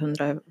inte helt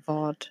 100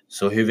 vad.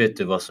 Så hur vet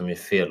du vad som är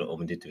fel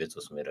om du inte vet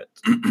vad som är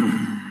rätt?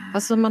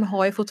 Alltså man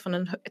har ju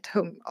fortfarande ett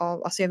hum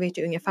av, alltså jag vet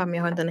ju ungefär, men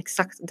jag har inte en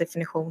exakt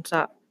definition, så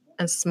här,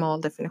 en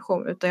smal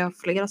definition, utan jag har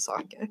flera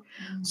saker.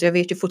 Så jag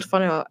vet ju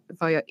fortfarande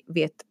vad jag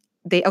vet.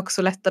 Det är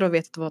också lättare att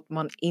veta vad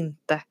man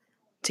inte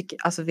tycker,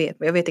 alltså vet,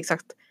 jag vet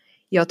exakt,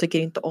 jag tycker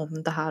inte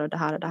om det här och det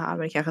här och det här,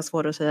 men det kanske är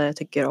svårare att säga att jag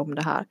tycker om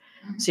det här.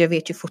 Så jag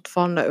vet ju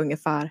fortfarande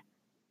ungefär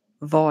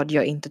vad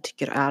jag inte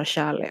tycker är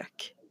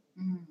kärlek.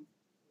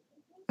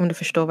 Om du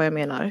förstår vad jag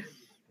menar.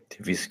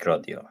 Till viss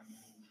grad, ja.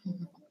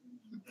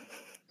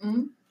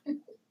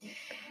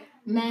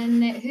 Men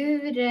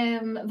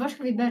var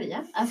ska vi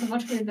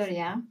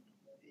börja?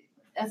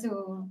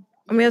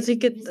 Men jag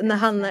tycker att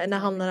när det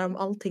handlar om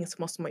allting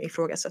så måste man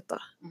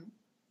ifrågasätta.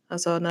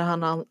 Alltså när det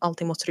handlar om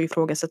allting måste du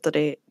ifrågasätta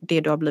det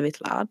du har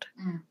blivit lärd.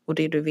 Och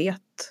det du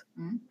vet.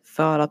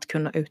 För att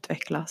kunna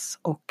utvecklas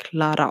och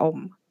lära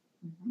om.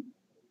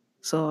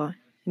 Så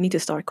you need to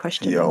start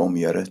questioning. Ja, om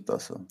jag rätt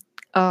alltså.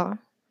 Ja.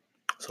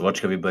 Så vart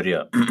ska vi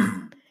börja?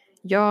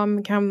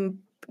 Jag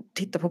kan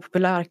titta på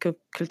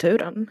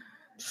populärkulturen.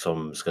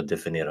 Som ska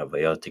definiera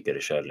vad jag tycker är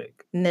kärlek.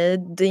 Nej,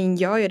 den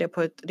gör ju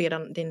det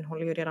den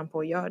håller ju redan på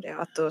att göra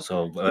det.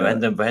 Så vad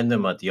händer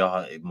med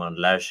att man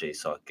lär sig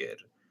saker?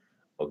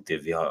 Och det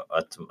vi har,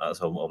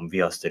 alltså, om vi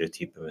har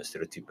stereotyper, men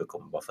stereotyper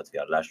kommer bara för att vi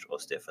har lärt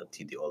oss det för en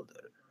tidig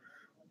ålder.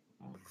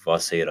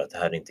 Vad säger att det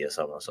här inte är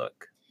samma sak?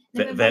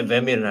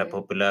 Vem är den här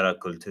populära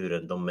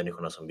kulturen, de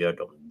människorna som gör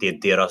dem? Det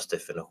är deras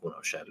definition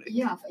av kärlek.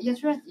 Ja, jag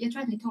tror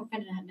att ni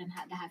tolkade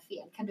det här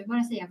fel. Kan du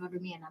bara säga vad du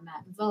menar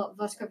med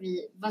vad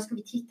ska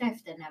vi titta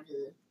efter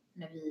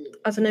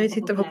när vi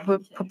tittar på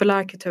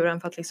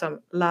populärkulturen för att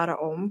liksom lära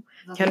om,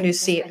 kan du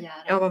se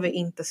vad vi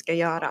inte ska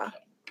göra.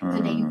 Så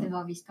det är inte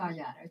vad vi ska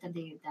göra, utan det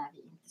är där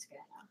vi inte ska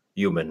göra.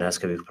 Jo, men när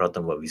ska vi prata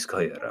om vad vi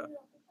ska göra?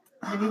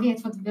 Men vi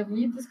vet vad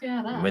vi inte ska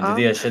göra. Men det är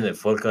det jag känner.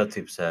 Folk har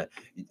typ så här,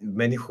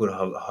 människor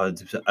har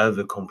typ så här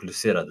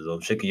överkomplicerade. De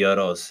försöker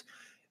göra oss,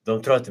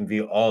 de tror att vi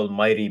är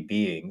almighty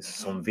beings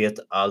som vet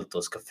allt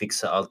och ska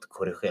fixa allt och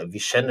korrigera. Vi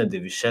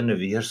känner,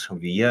 vi gör som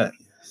vi gör.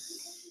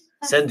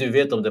 Sen du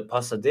vet om det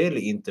passar dig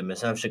eller inte, men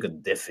sen försöka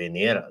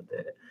definiera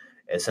det.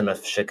 Sen att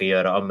försöka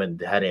göra, men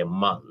det här är en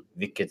mall,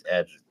 vilket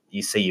är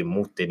i sig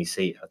emot det ni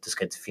säger, att det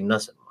ska inte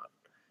finnas en mall.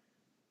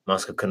 Man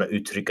ska kunna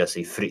uttrycka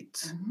sig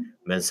fritt.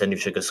 Men sen ni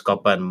försöker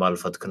skapa en mall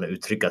för att kunna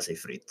uttrycka sig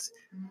fritt.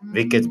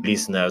 Vilket blir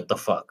sån här, what the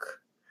fuck?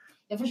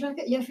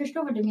 Jag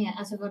förstår vad du menar,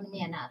 alltså vad du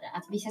menar.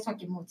 Att vissa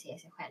saker motsäger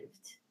sig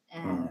självt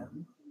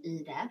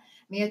i det.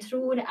 Men jag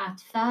tror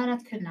att för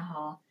att kunna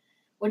ha,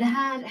 och det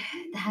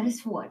här är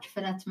svårt,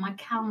 för att man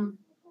kan,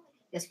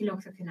 jag skulle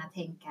också kunna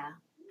tänka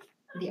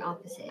the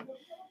opposite.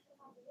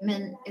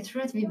 Men jag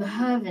tror att vi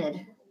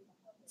behöver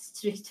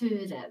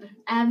strukturer.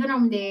 Även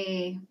om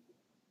det är,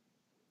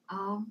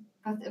 ja,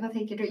 vad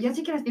tänker du? Jag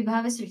tycker att vi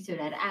behöver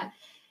strukturer.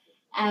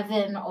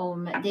 Även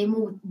om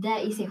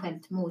det i sig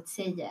självt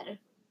motsäger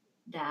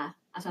det.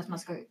 Alltså att man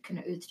ska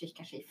kunna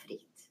uttrycka sig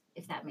fritt.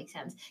 If that makes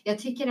sense. Jag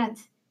tycker att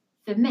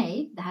för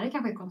mig, det här är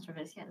kanske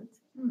kontroversiellt.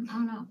 I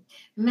don't know.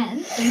 Men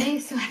för mig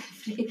så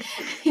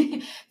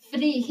är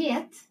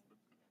frihet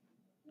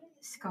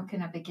ska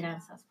kunna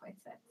begränsas på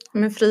ett sätt.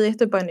 Men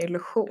frihet är bara en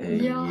illusion.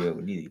 Ja.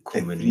 Ni är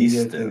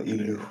kommunister. Frihet är en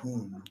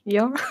illusion.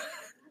 Ja.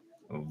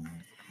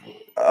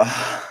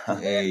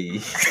 Hey. Jag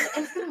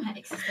älskar de här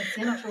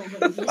existentiella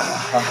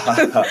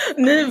frågorna.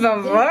 Ni var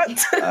what?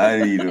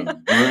 I need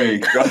a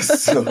break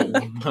alltså.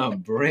 My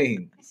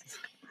brain.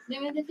 Nej,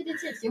 men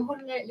definitivt, jag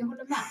håller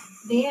med.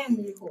 Det är en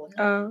illusion.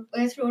 Och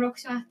jag tror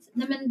också att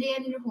det är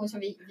en illusion som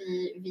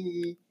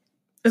vi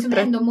som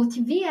ändå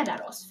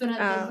motiverar oss. För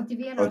att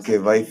Okej,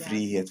 vad är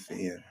frihet för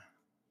er?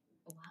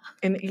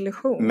 En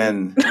illusion.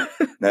 Men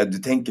när du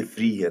tänker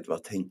frihet,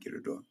 vad tänker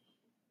du då?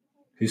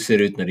 Hur ser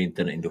det ut när det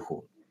inte är en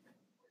illusion?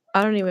 I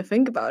don't even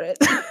think about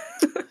it.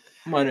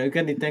 Man, hur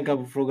kan ni tänka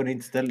på frågan och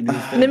inte ställa?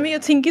 Nej, men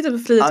jag tänker inte på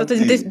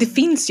frihet. Det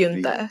finns ju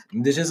inte.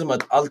 Det känns som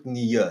att allt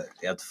ni gör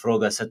är att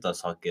frågasätta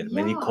saker.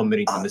 Men ni kommer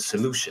inte med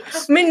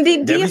solutions. Men det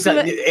är det som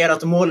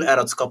ert mål är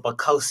att skapa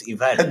kaos i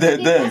världen.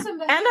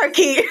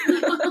 Anarchy.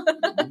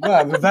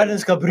 Men världen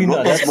ska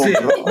brinna.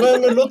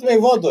 Men låt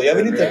mig vara då. Jag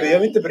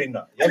vill inte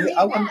brinna. Jag vill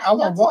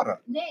vara.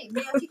 Nej,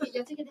 men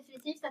jag tycker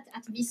definitivt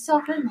att vi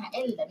saknar den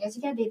här elden. Jag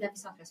tycker att det är det vi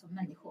saknar som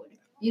människor.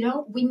 You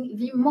know,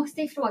 vi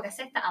måste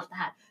ifrågasätta allt det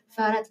här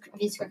för att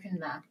vi ska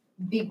kunna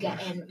bygga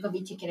vad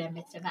vi tycker är en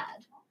bättre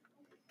värld.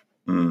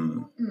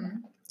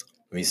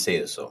 Vi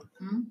säger så.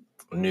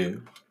 Och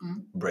nu,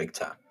 break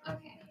time.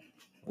 Okay.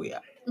 We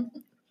are.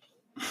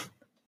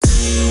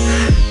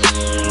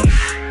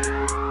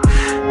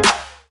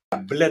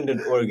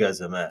 blended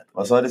orgasm är?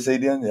 Vad sa du, säg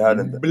det igen? Jag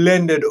hörde inte.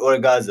 Blended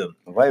orgasm.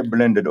 Vad är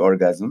blended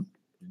orgasm?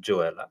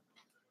 Joella.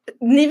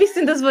 Ni visste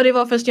inte ens vad det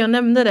var först jag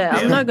nämnde det.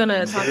 I'm not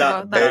gonna talk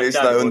about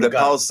that. Under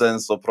pausen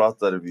så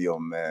pratade vi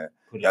om,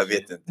 jag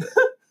vet inte,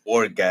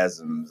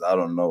 orgasms, I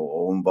don't know.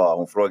 Och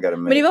hon frågade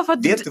mig, men det var för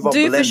att vet du vad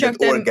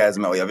blended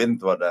orgasm är? Och jag vet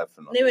inte vad det är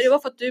för något. Nej, men det var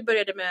för att du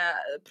började med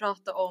att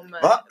prata om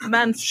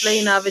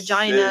mansplaina,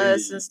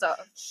 vaginas and stuff.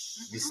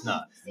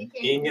 Lyssna,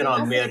 ingen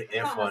har mer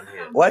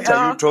erfarenhet. What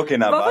are you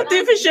talking about? Varför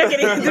du försöker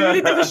inte, du vill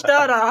inte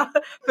förstöra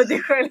för dig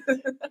själv.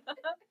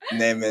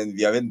 Nej, men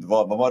jag vet inte,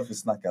 vad var det för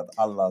snack att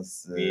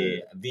allas...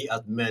 Vi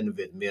att män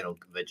vet mer om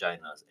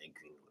vaginas än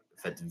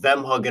kvinnor. För att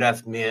vem har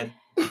grävt mer?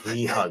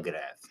 Vi har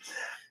grävt.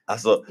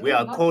 Alltså, we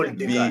are cold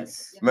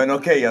guys. Men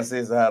okej, jag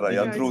säger så här.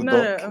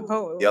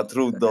 Jag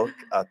tror dock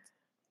att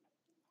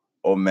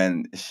om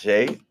en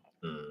tjej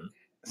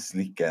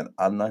slickar en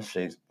annan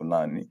tjej på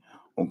nani,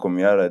 hon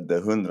kommer göra det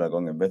 100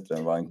 gånger bättre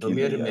än vad en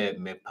kille gör. De gör det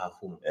med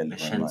passion, med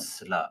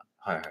känsla,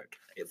 har jag hört.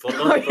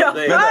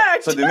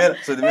 Så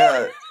du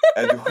menar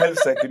är du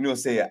självsäker nu och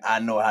säger I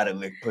know how to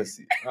lick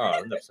pussy?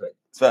 Ja, 100%.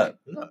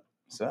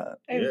 Svär.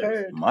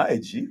 My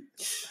G.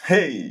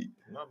 Hej!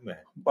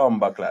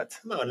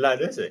 Bombaklatt. Man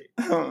lärde sig.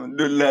 Men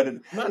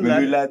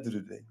hur lärde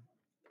du dig?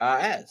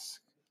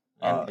 Ask.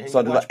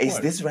 Så du var, is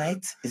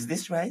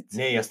this right?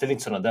 Nej, jag ställer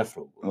inte sådana där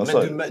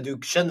frågor. Men du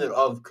känner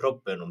av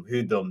kroppen om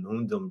hur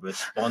de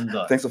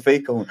respondar. Tänk så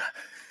fejkar hon.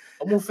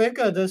 Om hon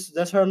fejkar,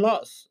 that's her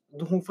loss.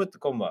 Hon får inte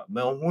komma.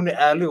 Men om hon är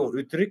ärlig och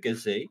uttrycker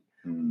sig,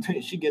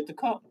 she get to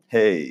come.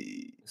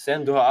 Hej.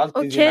 Sen du har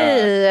alltid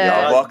jag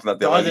har vaknat,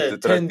 jag var lite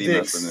trött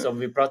innan. Som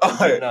vi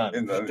pratade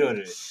innan. Förstår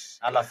du?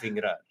 Alla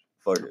fingrar.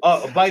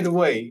 By the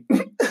way,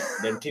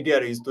 den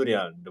tidigare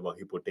historien, det var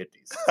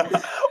hypotetiskt.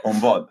 Om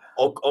vad?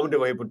 Och om det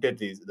var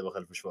hypotetiskt, det var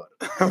självförsvar.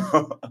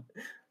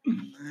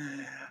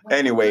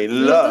 Anyway,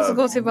 love.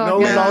 Gå tillbaka. No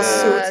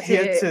lawsuit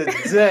here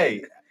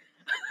today.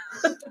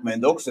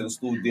 Men det är också en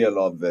stor del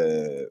av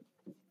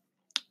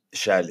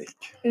kärlek.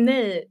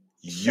 Nej,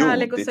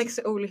 kärlek och sex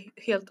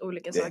är helt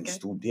olika saker. Det är en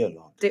stor del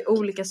av det. Det är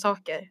olika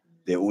saker.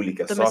 Det är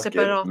olika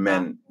saker,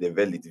 men det är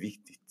väldigt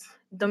viktigt.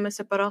 De är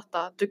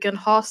separata. Du kan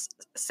ha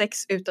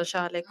sex utan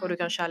kärlek och du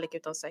kan ha kärlek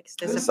utan sex.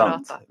 Det är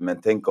separata. Sant.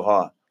 Men tänk att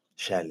ha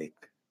kärlek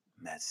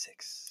med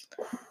sex.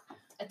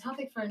 A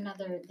topic for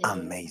another day.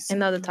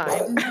 Amazing. Another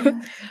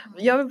time.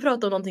 Jag vill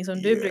prata om någonting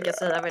som du brukar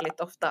säga väldigt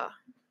ofta.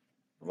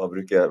 Vad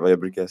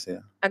brukar jag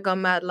säga? I got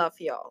mad love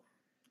for y'all.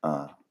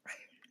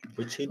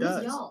 Which he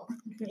does.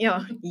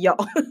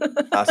 Ja.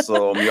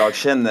 Alltså om jag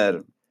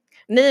känner...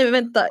 Nej, men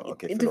vänta.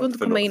 Du får inte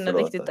komma in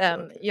riktigt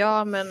än.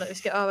 Ja, men vi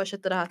ska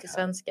översätta det här till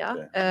svenska.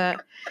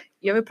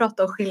 Jag vill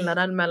prata om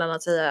skillnaden mellan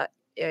att säga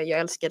jag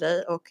älskar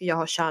dig och jag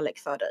har kärlek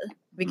för dig.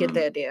 Vilket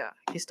är det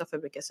Kristoffer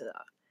brukar säga.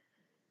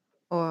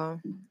 Och...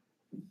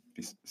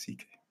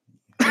 CK.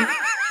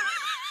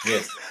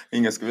 Yes.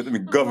 Ingen ska veta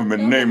min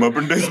government name up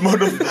in this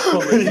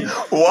motherfucker.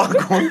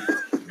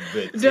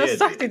 Du har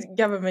sagt ditt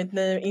government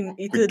name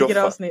i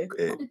tidigare avsnitt.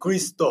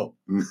 Christoph.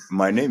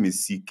 My name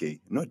is CK.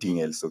 Nothing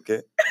else,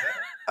 okay?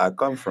 I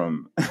come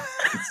from...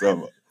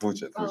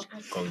 Fortsätt.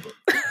 Kongo.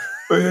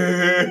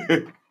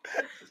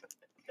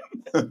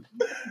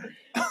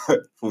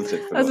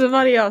 Fortsätt. Alltså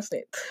varje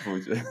avsnitt.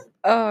 Fortsätt.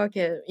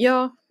 Okej.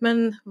 Ja,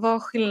 men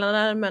vad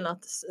skillnaden mellan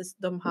att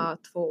de här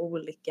två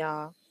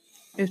olika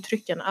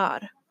uttrycken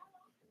är?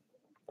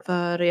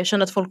 För jag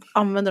känner att folk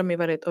använder dem i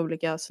väldigt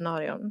olika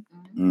scenarion.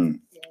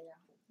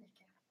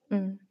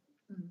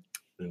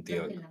 Inte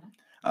jag.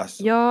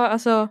 Ja,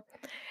 alltså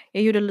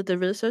jag gjorde lite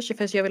research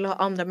för jag ville ha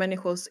andra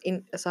människors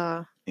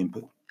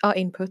input. Ja,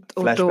 input.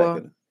 Och Flashback, då,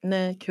 eller?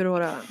 Nej,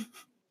 Kurora.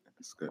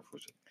 Ska jag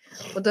fortsätta?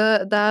 Och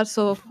där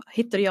så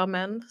hittade jag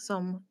män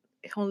som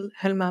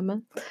höll med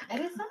mig. Är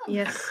det sant?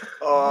 Yes.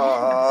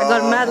 I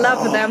got mad love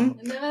for them.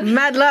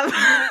 Mad love.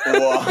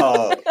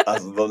 Wow.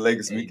 Alltså de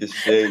lägger så mycket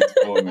shade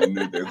på mig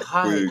nu. Det är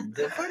sjukt.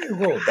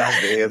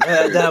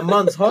 Det här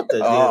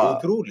manshatet är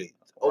otroligt.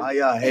 Jag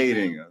är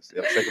hating. Alltså.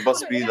 Jag försöker bara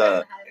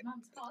sprida...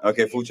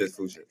 Okej, fortsätt.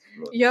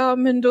 Ja,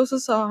 men då så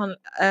sa han,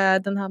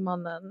 den här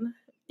mannen,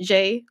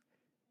 Jay,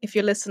 if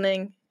you're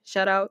listening,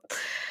 shout out.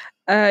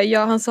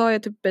 Ja, han sa ju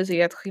typ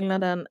att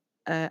skillnaden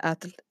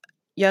att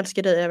jag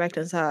älskar dig är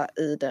verkligen så här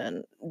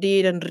det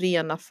är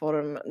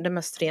den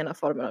mest rena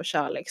formen av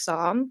kärlek,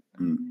 sa han.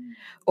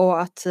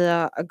 Och att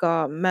säga I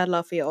got mad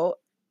love for you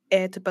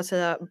är typ att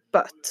säga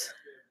but.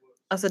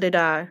 Alltså det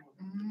där,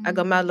 I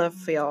got mad love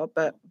for you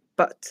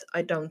but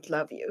I don't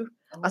love you.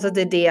 Alltså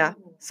det är det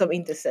som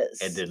inte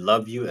sägs. Är det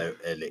love you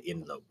eller in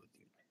love with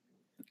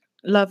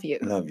you? Love you.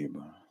 Love you,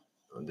 bro.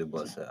 Det är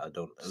bara så I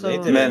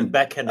don't... Men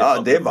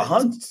det var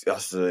han.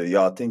 Alltså,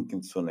 jag tänker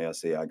inte så när jag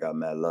säger I got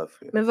mad love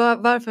for you. Men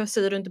varför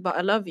säger du inte bara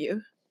I love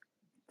you?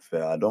 För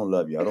I don't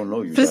love you, I don't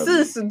know you.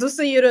 Precis, då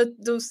säger du...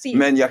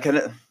 Men jag kan...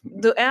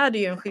 Då är det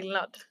ju en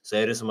skillnad. Så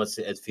är det som att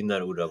ett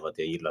finnare ord av att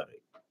jag gillar dig?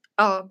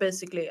 Ja,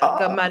 basically. I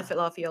got mad for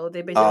love for you. Det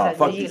är basically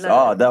faktiskt.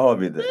 Där har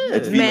vi det.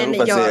 Ett finare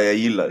ord att säga jag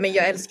gillar. Men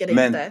jag älskar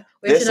det inte.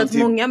 Och jag känner att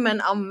många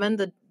män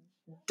använder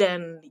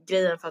den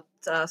grejen för att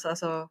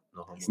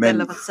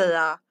istället för att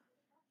säga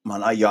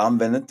jag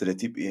använder inte det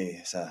typ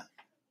i så här,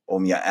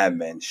 om jag är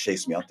med en tjej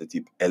som jag inte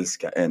typ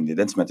älskar än. Det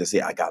är inte som att jag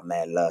säger I got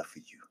mad love for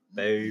you.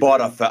 Baby.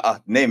 Bara för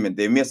att, nej men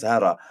det är mer så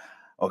här,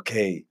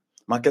 okej.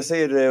 Man kan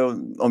säga det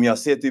om jag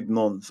ser typ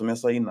någon, som jag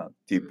sa innan,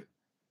 typ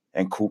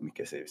en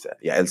komiker säger vi så här.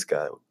 Jag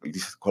älskar att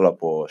kolla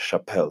på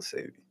Chappelle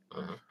säger vi.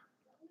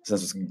 Sen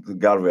så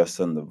garvar jag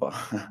sönder bara,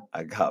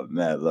 I got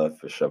mad love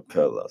för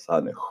Chappelle, alltså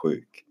han är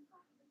sjuk.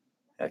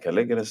 Jag kan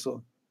lägga det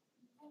så.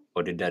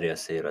 Och det är där jag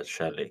säger att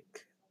kärlek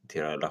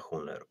till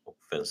relationer och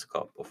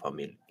vänskap och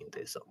familj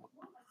inte är samma.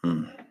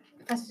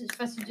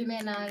 Fast du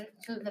menar, I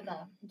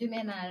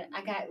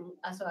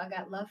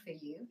got love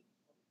for you.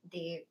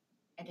 Det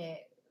är det,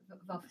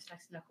 vad för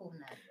slags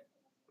relationer?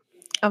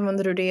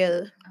 Använder du det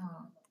i?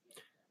 Ja.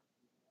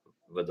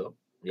 Vadå?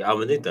 Jag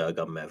använder inte I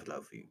got mad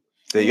love for you.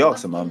 Det är jag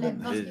som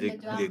använder. Det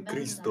är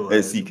Kristo. Det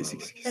är Sike.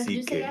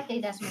 Du säger att det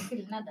är det som är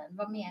skillnaden.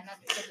 Vad menar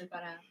du? Ska du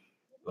bara...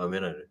 Vad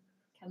menar du?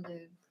 Kan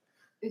du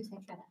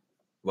utveckla det?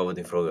 Vad var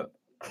din fråga?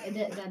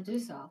 Det du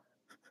sa.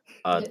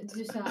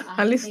 Du sa att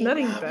Han lyssnar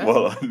inte.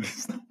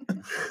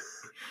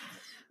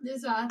 Du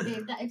sa att det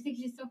är där efter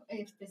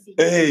Kristoffer efter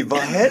Sike. Hej, vad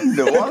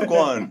hände?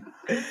 Wagwan?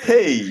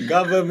 Hej!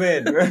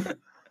 Government!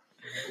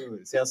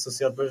 Säg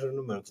social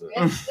personnummer också.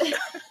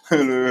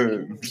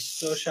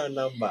 Social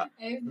number.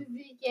 Efter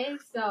Sike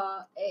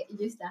sa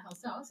just det han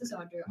sa, så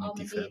sa du men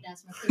det är det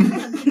som är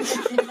skillnaden.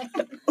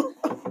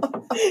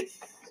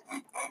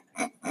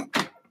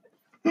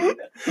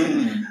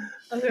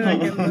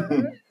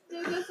 Det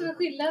är det som är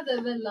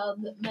skillnaden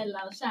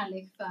mellan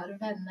kärlek för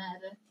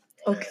vänner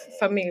och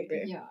familj.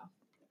 Ja.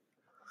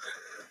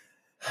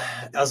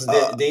 Alltså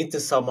det är inte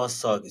samma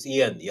sak.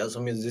 Igen,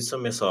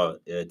 som jag sa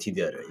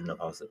tidigare innan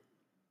pausen.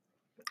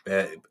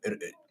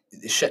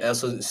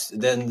 Alltså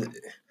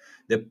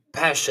det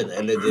passion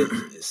eller det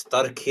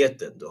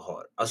starkheten du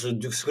har. Alltså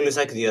du skulle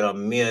säkert göra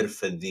mer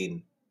för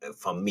din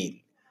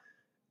familj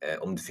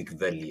om du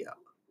fick välja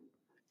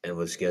än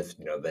vad du ska göra för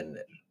dina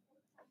vänner.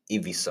 I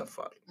vissa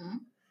fall.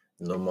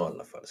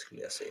 Normala fall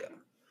skulle jag säga.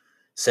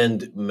 Sen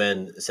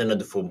när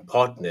du får en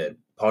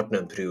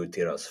partnern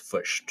prioriteras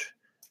först.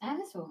 Är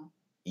det så?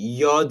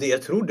 Ja,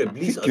 jag tror det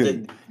blir så.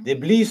 Det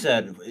blir så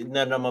här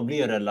när man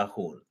blir en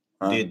relation.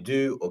 Det är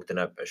du och den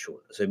här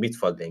personen. Så i mitt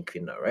fall det är en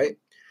kvinna, right?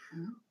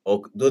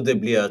 Och då det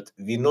blir att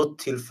vid något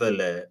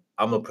tillfälle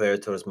I'm a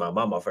prioritize my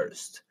mama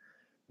first.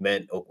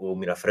 Men, och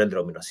mina föräldrar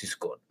och mina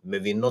syskon.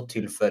 Men vid något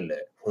tillfälle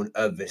hon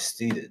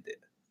överstiger det.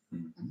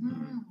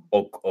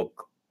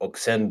 Och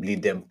sen blir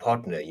den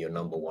partner your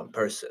number one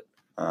person.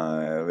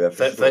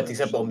 För till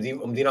exempel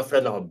om dina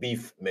föräldrar har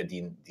beef med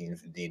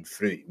din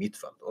fru i mitt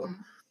fall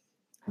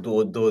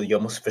då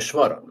jag måste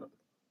försvara dem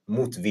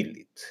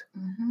motvilligt.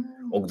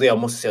 Och då jag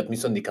måste säga att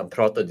åtminstone ni kan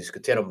prata och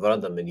diskutera med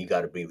varandra, men you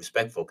gotta be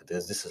respectful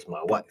because this is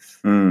my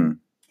wife.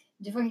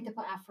 Du får inte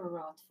på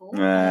afro-rat.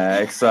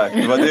 Nej, exakt.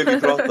 Det var det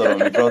vi pratade om.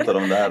 Vi pratade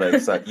om det här,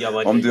 exakt.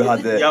 Om du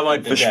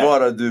hade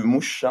försvarar du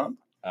morsan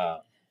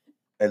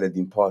eller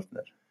din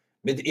partner.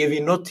 Men är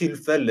vi något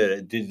tillfälle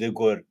det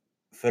går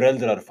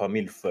föräldrar och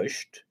familj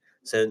först.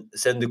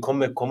 Sen du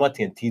kommer komma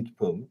till en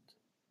tidpunkt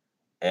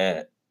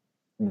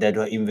där du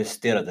har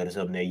investerat, eller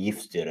som när jag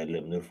gifter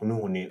eller nu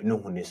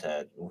hon är så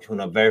här, hon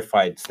har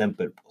verified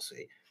stämpel på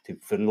sig,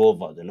 typ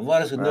förlovad eller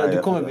vad det så. Du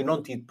kommer vid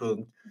någon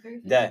tidpunkt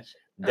där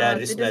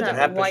den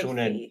här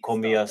personen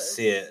kommer jag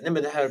se, nej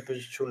men den här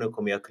personen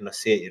kommer jag kunna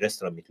se i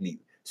resten av mitt liv.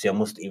 Så jag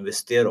måste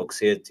investera och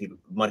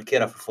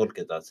markera för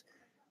folket att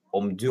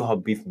om du har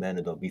beef med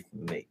henne, du har beef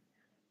med mig.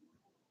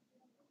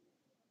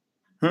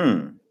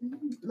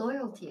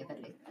 Loyalty är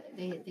väldigt,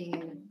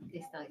 det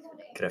är starkt för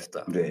dig.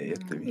 Kräfta. Det är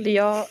jätteviktigt.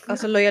 Ja,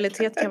 alltså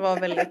lojalitet kan vara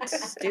väldigt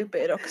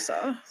stupid också.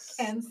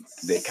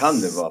 Det kan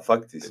det vara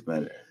faktiskt,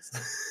 men...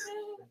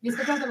 Vi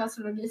ska prata om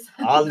astrologi.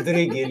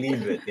 Aldrig i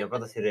livet, jag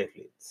pratar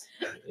tillräckligt.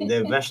 Det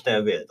är det värsta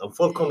jag vet. Om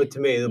folk kommer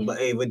till mig och bara,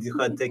 vad är ditt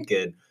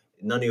stjärntecken?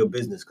 None of your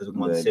business, because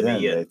man inte se mig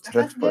igen. Jag är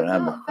trött på det här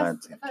med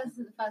stjärntecken.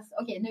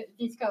 Okej, nu,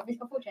 vi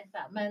ska fortsätta,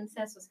 men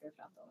sen så ska vi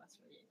prata om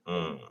astrologi.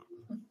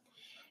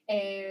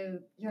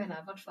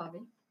 Johanna, vart var vi?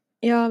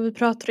 Ja, vi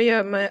pratade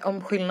ju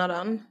om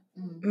skillnaden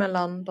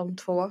mellan de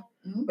två.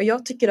 Och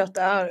jag tycker att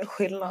det är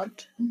skillnad.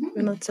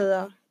 Vill jag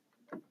säga.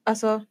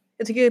 Alltså,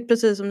 jag tycker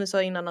precis som ni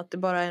sa innan att det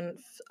bara är en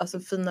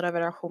finare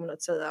variation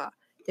att säga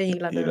jag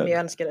gillar dig men jag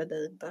älskar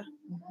dig inte.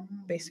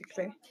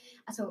 Basically.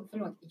 Alltså,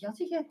 förlåt. Jag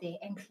tycker att det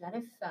är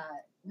enklare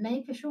för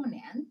mig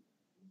personligen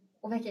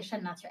att verkligen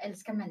känna att jag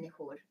älskar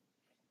människor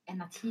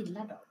än att gilla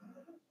dem.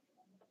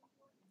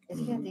 Jag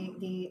tycker att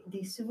det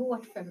är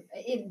svårt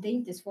det är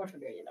inte svårt för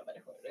mig att gilla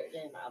människor,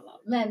 jag gillar alla,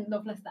 men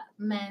de flesta.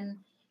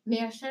 Men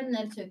jag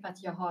känner typ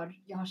att jag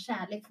har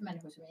kärlek för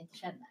människor som jag inte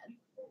känner.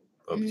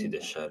 Vad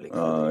betyder kärlek?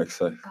 Ja,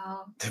 exakt.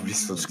 Ja. Det blir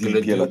så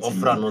skulle du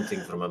offra någonting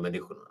för de här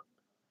människorna?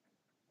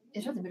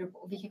 Jag tror att det beror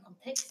på vilken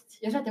kontext.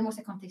 Jag tror att det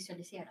måste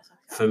kontextualiseras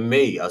också. För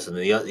mig,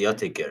 alltså jag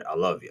tycker I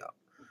love you.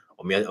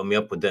 Om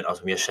jag på den,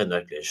 alltså om jag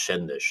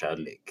känner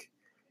kärlek.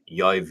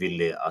 Jag är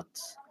villig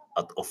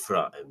att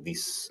offra en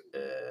viss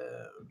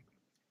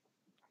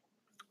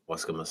vad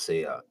ska man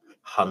säga,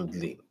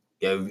 handling.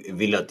 Jag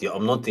vill att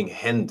om någonting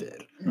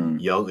händer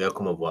Jag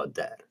kommer vara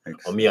där.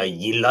 Exakt. Om jag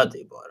gillar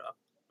dig bara,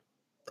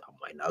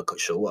 I might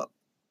not show up.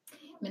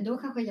 Men då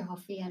kanske jag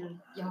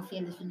har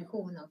fel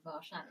definition av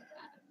vad kärlek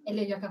är.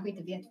 Eller jag kanske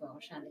inte vet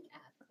vad kärlek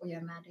är. Och jag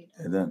är med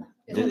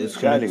dig.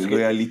 Kärlek,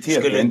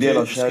 lojalitet är en del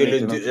av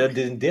kärleken.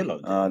 Det är en del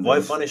av det.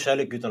 Vad fan är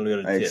kärlek utan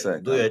lojalitet?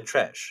 Exakt. Då är jag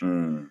trash.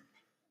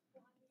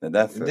 Det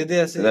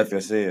är därför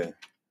jag säger.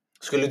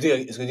 Skulle du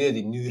ge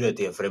din njure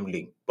till en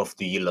främling bara för att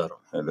du gillar dem?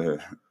 Eller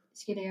hur?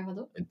 Skulle jag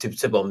vadå?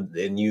 Typ om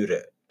en njure,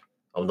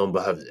 om de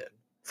behövde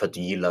för att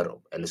du gillar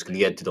dem. Eller skulle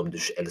du ge till dem du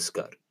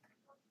älskar?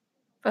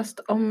 Fast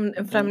om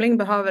en främling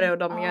behöver det och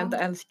de jag inte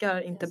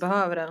älskar inte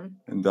behöver den.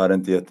 Du hade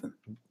inte gett den.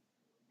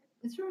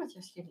 Jag tror att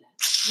jag skulle.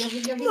 Jag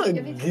vill.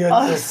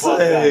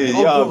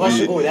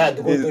 Varsågod,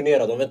 du går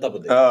turnera, de väntar på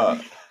dig. Ja.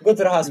 Gå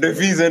till det här. Det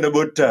finns en där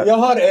borta. Jag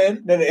har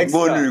en, den är extra.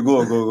 Gå nu,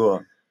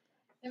 gå.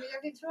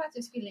 Jag tror att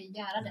jag skulle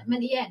göra det.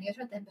 Men igen, jag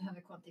tror att det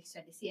behöver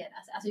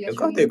kontextualiseras. Alltså, jag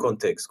kan inte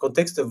kontext.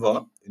 Kontexten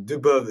var, du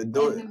behöver...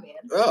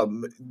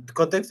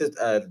 Kontexten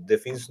är, det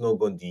finns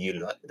någon du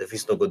gillar, det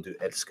finns någon du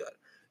älskar.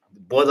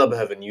 Båda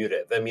behöver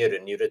njure. Vem ger du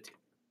njure till?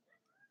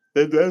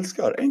 Det du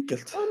älskar,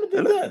 enkelt. Ja, men det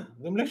är den.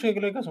 De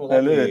lägger som att det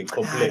är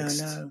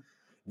komplext.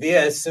 Vi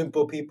är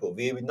simple people.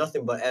 Vi är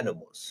nothing but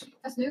animals.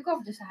 Fast nu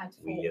gav du så här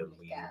två olika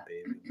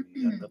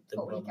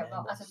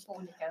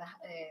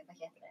vad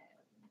heter det?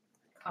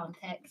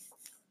 Kontext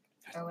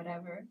or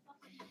whatever.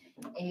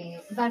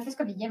 Varför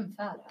ska vi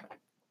jämföra?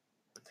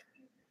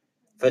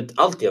 För att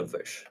allt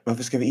jämförs.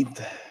 Varför ska vi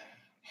inte?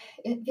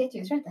 Jag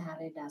tror att det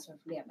här är det som är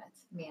problemet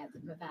med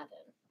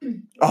världen.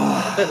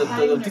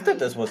 De tittar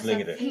inte ens på oss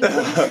längre.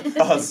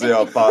 Alltså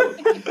jag pallar.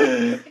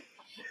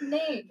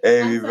 Nej,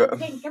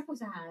 tänka på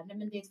så här. Nej,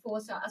 men det är två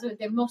saker. Alltså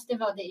det måste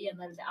vara det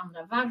ena eller det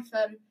andra.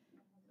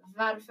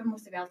 Varför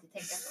måste vi alltid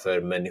tänka så?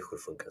 För människor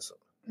funkar så.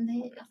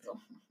 Nej, alltså.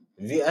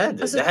 Vi är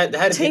det. Alltså, det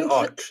här är din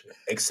art.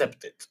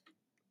 Accept it.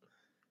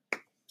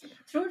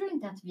 Tror du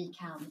inte att vi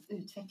kan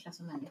utvecklas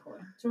som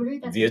människor? Tror du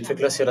inte att vi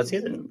utvecklas hela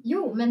tiden.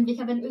 Jo, men vi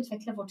kan väl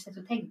utveckla vårt sätt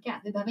att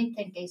tänka. Vi behöver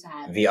inte tänka i så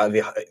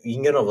här.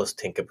 Ingen av oss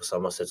tänker på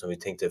samma sätt som vi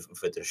tänkte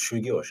för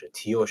 20 år sedan,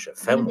 10 år sedan,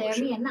 5 år sedan. Men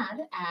det jag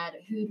menar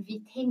är hur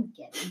vi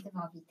tänker, inte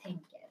vad vi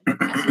tänker.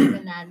 Alltså jag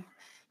menar,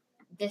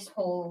 this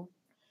whole,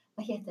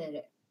 vad heter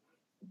det?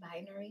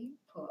 Binary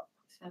på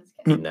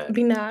svenska?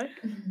 Binär.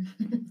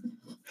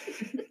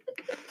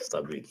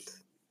 Stabilt.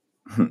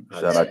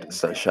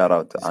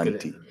 Shoutout till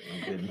Antti.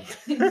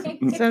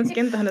 Svenska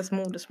är inte hennes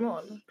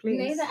modersmål. Please.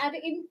 Nej, det är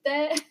det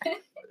inte.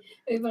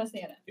 Vi bara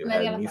ser det.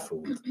 Men i alla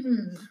fall.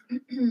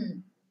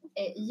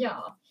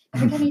 Ja.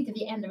 Varför kan inte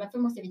vi ändra? Varför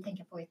måste vi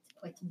tänka på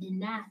ett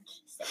binärt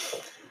sätt?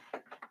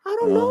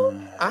 I don't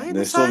know. Det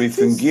är så vi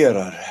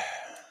fungerar.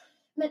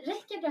 Men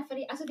räcker det för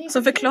det? Alltså det är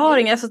som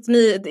förklaring, alltså att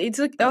ni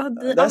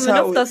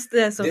använder oftast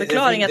det som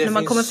förklaring. Att när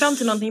man kommer fram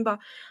till någonting bara,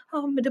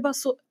 men det är bara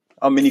så.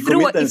 Ja, men ni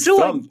kommer inte ens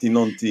fram till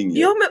någonting.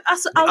 Ja, men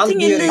alltså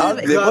allting i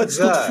livet. Det var ett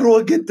stort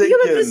frågetecken. Ja,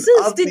 men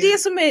precis. Det är det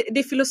som är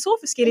det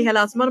filosofiska i det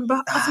hela. Alltså man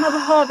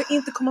behöver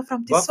inte komma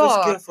fram till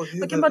svar.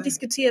 Man kan bara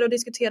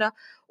diskutera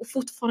och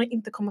fortfarande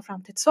inte komma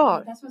fram till ett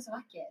svar. Det är som är så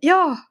vackert.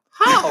 Ja.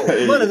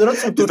 How? Man, det är något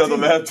som titta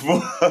de här två.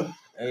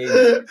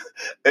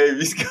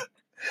 Vi ska...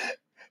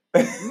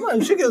 Man,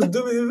 försöker jag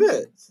dum i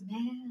huvudet.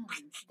 Men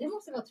det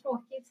måste vara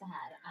tråkigt så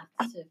här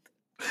att typ...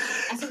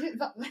 Alltså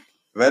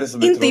vad är det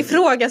som är inte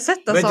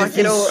ifrågasätta men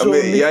saker och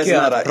jag är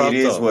såhär,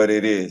 it is what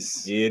it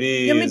is.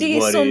 Ja, men det är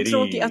en sån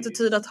tråkig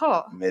attityd att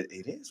ha. Men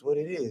it is what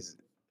it is.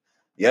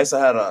 Jag är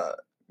såhär,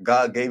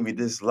 God gave me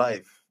this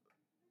life.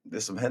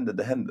 Det som hände,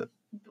 det hände.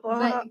 But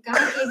God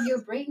gave you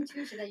a brain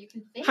too so that you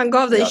can think. Han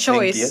gav dig choice.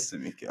 Jag tänker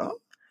jättemycket, ja.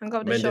 Han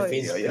gav dig choice. Men det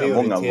finns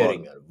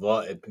prioriteringar.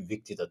 Vad är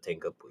viktigt att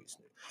tänka på just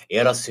nu?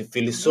 Era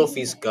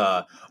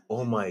filosofiska,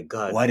 oh my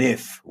god. What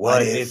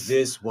if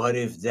this, what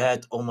if that,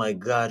 oh my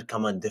god.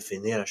 Kan man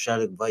definiera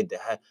kärlek? Vad är det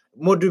här?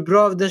 Mår du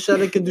bra av den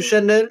kärleken du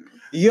känner?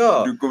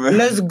 Ja,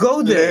 let's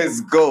go there.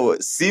 Let's go.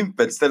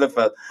 Simpelt, istället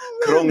för att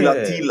krångla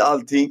till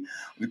allting.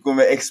 Du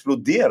kommer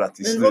explodera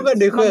till slut. Fråga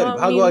dig själv,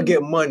 how do I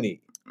get money?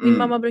 Min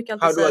mamma brukar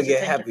alltid säga att jag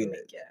tänker för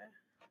mycket.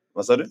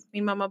 Vad sa du?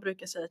 Min mamma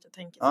brukar säga att jag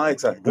tänker för mycket.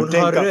 Exakt. Du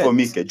tänker för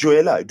mycket.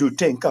 Joella, du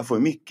tänker för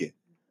mycket.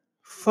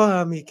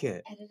 För mycket.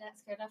 Är det där,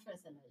 ska jag därför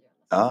säga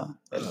ja.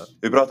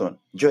 Vi pratar om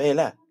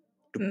Joella.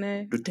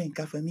 Du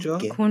tänker för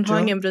mycket. Hon har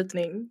ingen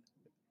brytning.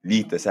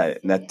 Lite så här,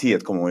 när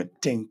teet kommer hon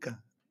tänka.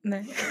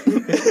 Nej.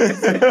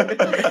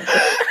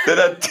 Det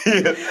där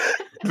teet.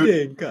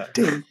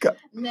 Tänka.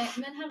 Nej,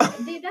 men hallå,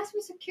 det är det som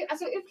är så kul.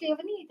 Alltså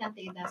upplever ni inte att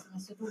det är det som är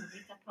så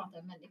roligt att prata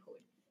med människor?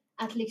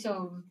 Att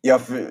liksom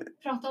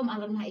prata om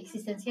alla de här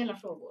existentiella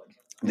frågor.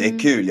 Det är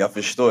kul, jag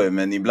förstår.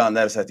 Men ibland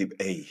är det så här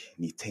typ,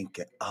 ni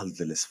tänker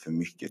alldeles för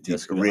mycket.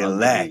 Typ,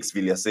 relax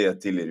vill jag säga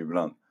till er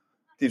ibland.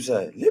 Typ så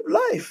här, live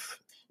life.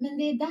 Men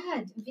det är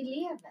där vi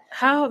lever.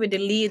 Här har vi the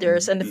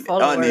leaders and the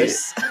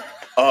followers.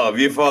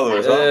 Vi är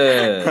followers.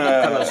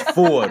 Kallas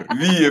får.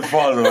 Vi är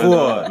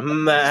followers.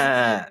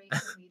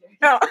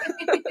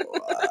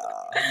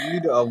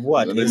 Leader of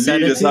what?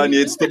 Leaders, han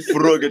är ett stort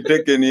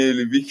frågetecken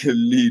i vilka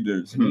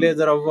leaders.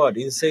 Ledare av vad?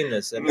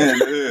 Insaneness?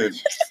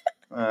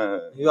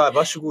 Ja,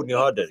 varsågod, ni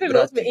har det.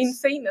 Förlåt, men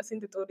insaneness är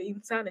inte ett ord,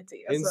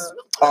 insanity. Alltså.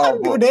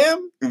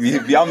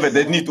 Vi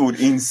använder ett nytt ord,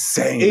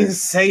 insaneness.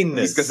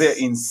 Insaneness. Vi ska säga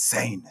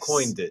insaneness.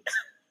 Coined it.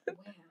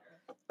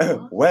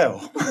 Well.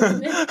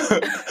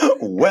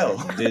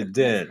 Det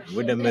där.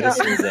 Where the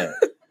medicines at?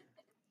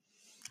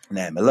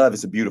 Nej, men love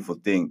is a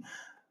beautiful thing.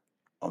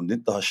 Om du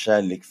inte har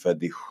kärlek för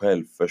dig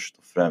själv först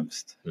och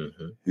främst,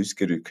 hur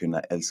ska du kunna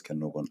älska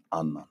någon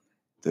annan?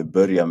 Det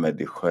börjar med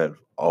dig själv,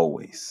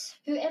 always.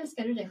 Hur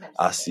älskar du dig själv?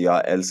 Alltså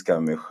jag älskar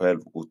mig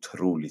själv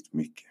otroligt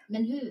mycket.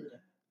 Men hur?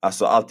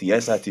 Alltså alltid, jag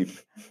är så här typ,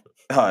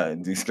 ja,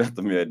 du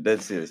skrattar mig, det är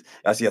serious.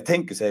 Alltså jag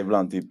tänker så här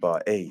ibland typ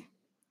bara, ey.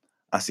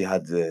 Alltså jag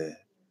hade,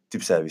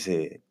 typ så här, vi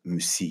säger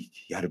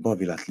musik. Jag hade bara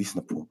velat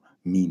lyssna på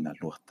mina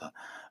låtar.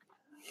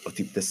 Och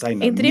typ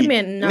designa inte det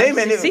med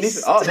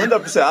narcissist? Ja,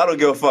 100%, I don't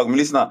give a fuck. Men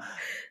lyssna,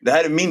 det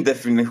här är min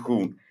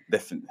definition.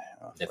 Definition.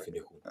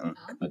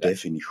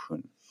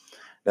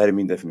 Det här är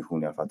min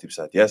definition i alla fall. Typ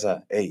så att jag är så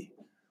här, ey.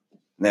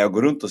 När jag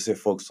går runt och ser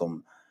folk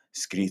som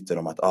skryter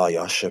om att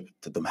jag har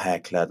köpt de här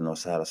kläderna och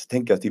så här. Så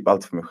tänker jag typ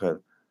allt för mig själv.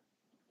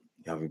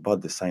 Jag vill bara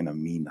designa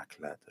mina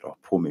kläder och ha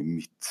på mig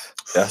mitt.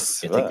 Jag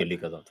tänker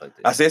likadant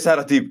faktiskt. Alltså jag är så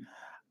här typ,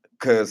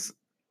 'cause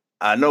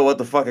I know what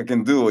the fuck I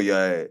can do.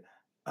 I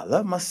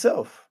love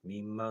myself.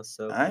 Me,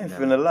 myself. I ain't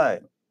finna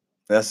lie.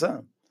 Det är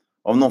sant.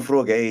 Om någon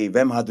frågar,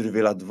 vem hade du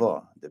velat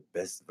vara? The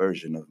best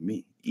version of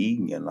me.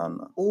 Ingen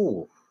annan.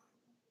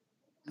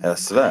 Jag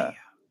svär.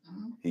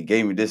 He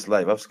gave me this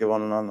life. Varför ska jag vara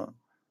någon annan?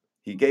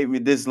 He gave me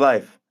this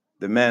life.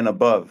 The man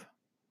above.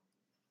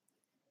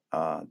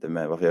 The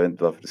man. Jag vet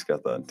inte varför du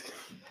skrattar.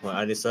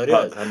 Är det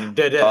seriöst? Han är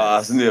dead.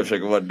 Alltså nu jag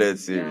försöker vara dead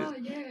serious.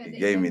 He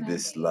gave me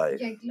this life.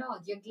 Jag är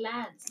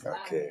glad.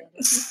 Okej.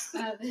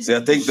 Så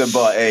jag tänkte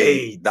bara,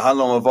 det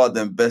handlar om att vara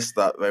den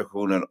bästa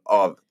versionen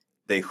av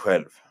dig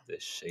själv. The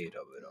shade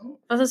of it all.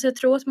 Alltså jag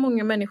tror att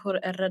många människor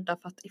är rädda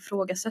för att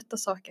ifrågasätta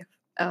saker.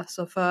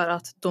 Alltså för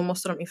att då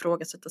måste de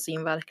ifrågasätta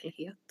sin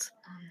verklighet.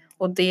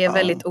 Och det är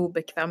väldigt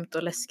obekvämt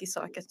och läskig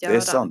sak att göra. Det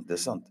är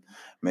sant.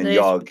 Men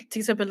till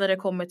exempel när det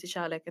kommer till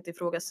kärlek, att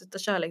ifrågasätta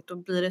kärlek, då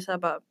blir det så här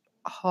bara,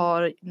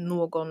 har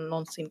någon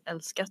någonsin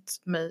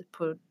älskat mig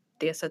på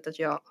det sättet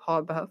jag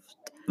har behövt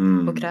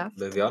och krävt?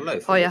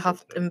 Har jag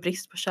haft en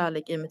brist på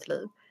kärlek i mitt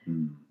liv?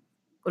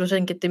 Och då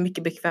tänker jag att det är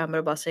mycket bekvämare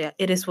att bara säga,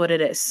 it is what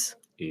it is.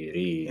 It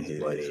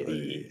is what it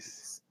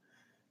is.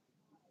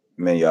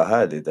 Men jag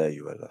hörde det där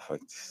Joella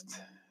faktiskt.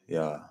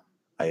 Ja,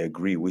 I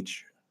agree with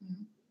you.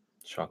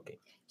 Shocking.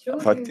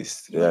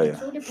 Faktiskt,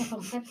 Tror du på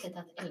konceptet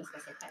att älska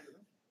sig själv?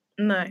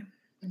 Nej.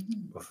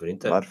 Varför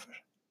inte? Varför?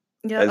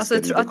 Ja, alltså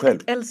jag tror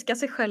att älska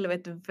sig själv är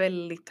ett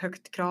väldigt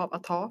högt krav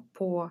att ha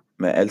på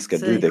men älskar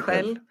sig du dig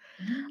själv?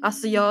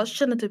 Alltså jag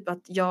känner typ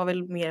att jag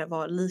vill mer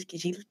vara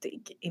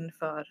likgiltig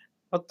inför.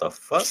 What the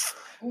fuck?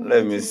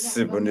 Let me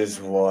sip on this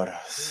water.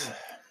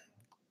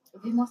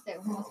 Vi måste.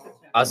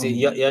 Alltså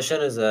jag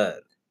känner så här,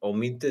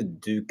 om inte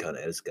du kan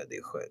älska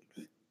dig själv.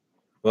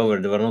 Vad var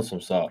det? Det var någon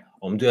som sa,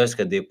 om du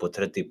älskar dig på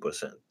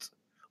 30%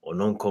 och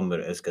någon kommer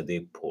älska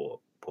dig på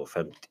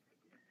 50.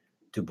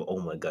 Du bara,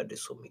 oh my god, det är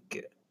så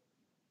mycket.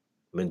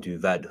 Men du är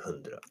värd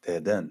 100. Det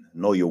är den.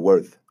 Know your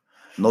worth.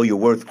 Know your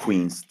worth,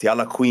 queens. Till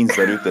alla queens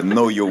där ute,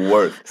 know your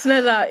worth.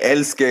 Snälla.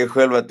 Älska er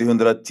själva till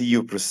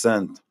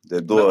 110%. Det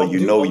är då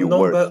you know your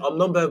worth. Om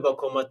någon behöver bara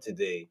komma till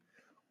dig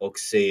och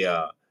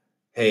säga,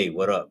 hey,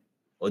 what up?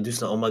 Och du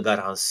säger, oh my god,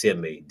 han ser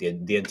mig. Det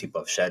är en typ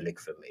av kärlek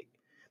för mig.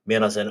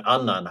 Medan en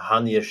annan,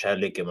 han ger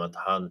kärleken med att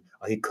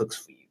he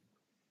cooks for you.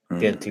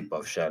 Det är en typ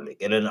av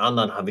kärlek. Eller en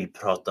annan, han vill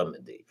prata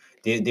med dig.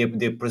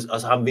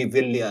 Alltså han vill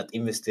vilja att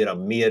investera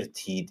mer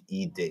tid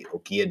i dig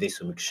och ge dig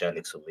så mycket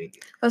kärlek som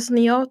möjligt. Alltså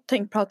när jag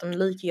pratar om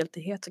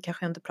likgiltighet så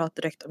kanske jag inte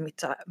pratar direkt om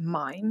mitt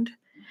mind.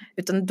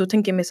 Utan då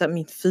tänker jag mer så här,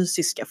 min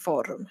fysiska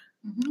form.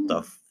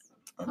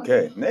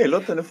 Okej, nej,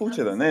 låt henne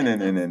fortsätta. Nej.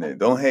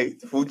 Don't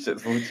hate, fortsätt.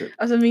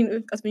 Alltså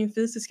min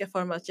fysiska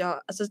form, att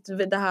jag, alltså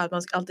det här att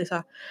man ska alltid så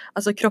här,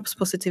 alltså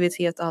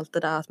kroppspositivitet, allt det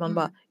där, att man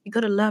bara, you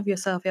gotta love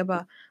yourself. Jag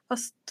bara,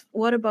 fast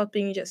what about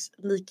being just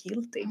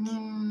likgiltig?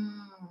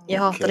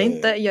 Jag hatar det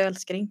inte, jag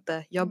älskar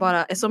inte. Jag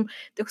bara, det är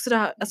också det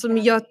här, alltså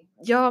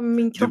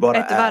min kropp är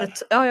ett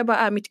verktyg. Ja, jag bara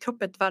är, mitt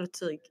kropp är ett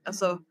verktyg.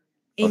 Alltså,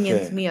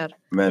 inget mer.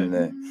 Men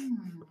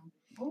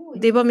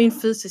det är bara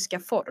min fysiska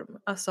form.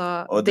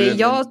 Alltså det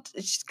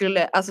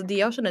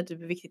jag känner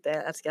typ är viktigt är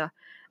att älska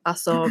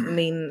alltså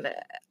min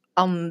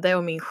ande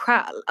och min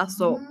själ,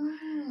 alltså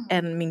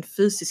än min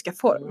fysiska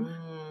form.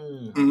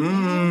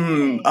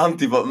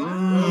 Anti var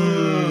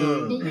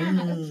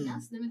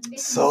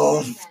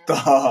softa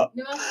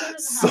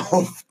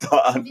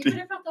Anti. Vi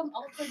började prata om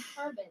Altered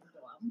Carbon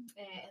då,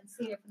 en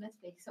serie på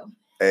Netflix som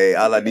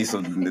alla ni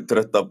som är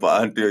trötta på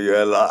Anti och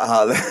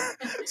Joella,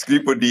 skriv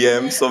på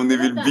DM som ni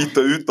vill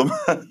byta ut dem.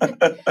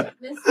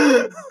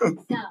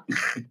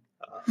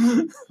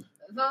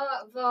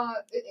 Vad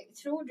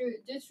tror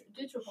du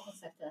tror på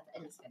konceptet att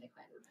älska dig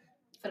själv?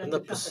 För att 100%. du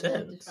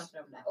pratar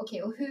om det.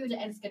 Okej, och hur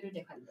älskar du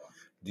dig själv då?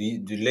 Du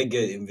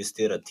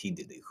investerar tid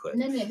i dig själv.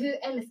 Nej, hur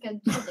älskar du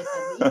dig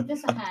själv? Inte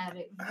så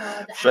här,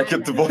 vad Försök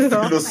inte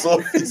vara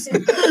filosofisk.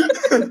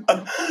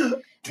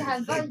 Så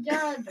här, vad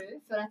gör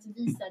du för att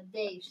visa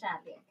dig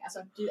kärlek? Alltså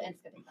att du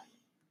älskar dig själv.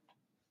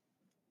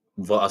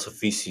 Vad alltså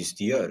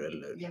fysiskt gör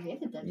eller? Jag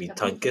vet inte. Mitt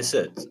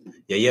tankesätt.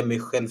 Jag ger mig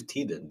själv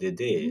tiden. Det är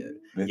det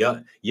jag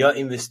gör. Jag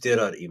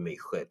investerar i mig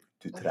själv.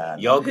 Du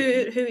tränar.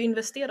 Hur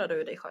investerar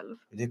du i dig själv?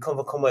 Det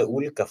kommer komma i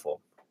olika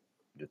form.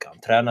 Du kan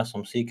träna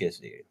som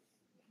psykiskt.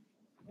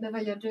 Men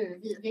vad gör du?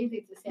 Vi är inte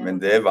intresserade. Men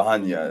det är vad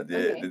han gör.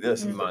 Det är det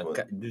som Man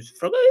kan, du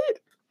frågar hur?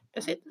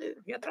 Jag säger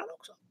nu. Jag tränar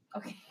också.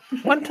 Okej.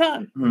 One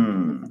time.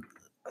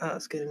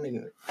 Ska det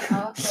nu?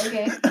 Ja,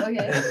 okej.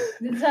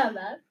 Du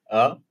tränar?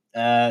 Ja.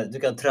 Du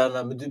kan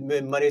träna,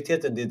 men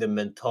majoriteten det är det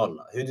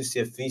mentala. Hur du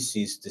ser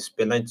fysiskt, det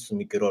spelar inte så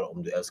mycket roll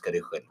om du älskar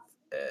dig själv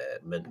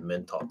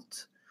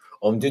mentalt.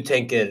 Om du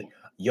tänker,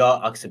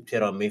 jag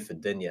accepterar mig för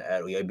den jag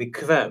är och jag är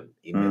bekväm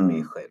med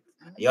mig själv.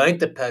 Jag är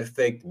inte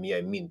perfekt, men jag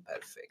är min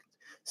perfekt.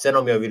 Sen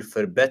om jag vill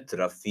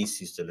förbättra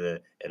fysiskt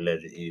eller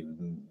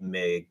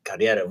med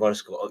karriären, vad det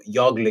ska vara,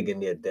 jag lägger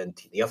ner den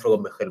tiden. Jag frågar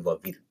mig själv,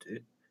 vad vill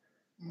du?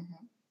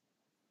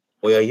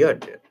 Och jag gör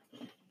det.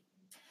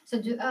 Så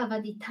du övar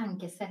ditt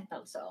tankesätt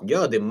alltså?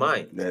 Ja, det är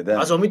mind.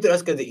 Alltså om inte du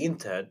älskar det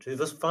internt,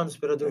 vad fan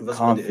spelar det roll vad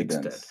som är det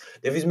externt?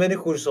 Det finns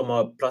människor som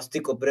har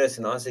plastikopererat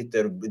sina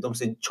ansikten, de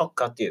ser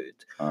tjockattiga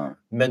ut.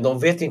 Men de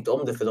vet inte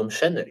om det för de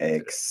känner inte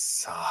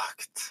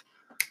Exakt.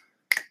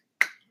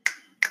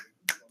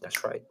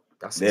 That's right.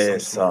 Det är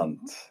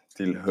sant.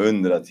 Till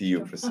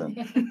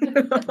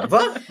 110%.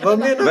 Va? Vad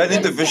menar du?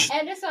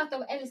 Är det så att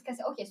de älskar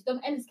sig? Okej, så de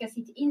älskar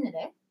sitt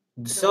inre?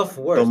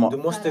 Self-worth. Du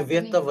måste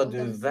veta vad du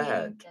är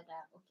värd.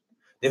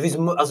 Det finns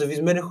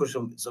människor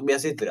som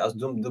jag sitter, alltså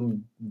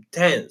de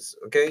tens,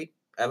 okej?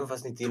 Även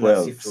fast ni inte gillar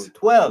siffror.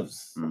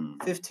 12s,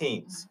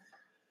 15s.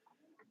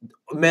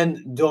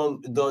 Men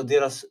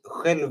deras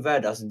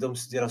självvärde, alltså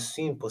deras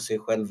syn på sig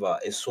själva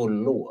är så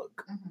låg.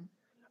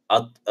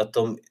 Att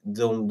de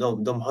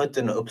har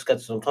inte någon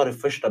uppskattning, de tar det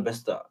första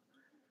bästa.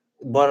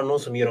 Bara någon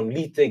som ger dem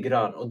lite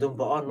grann och de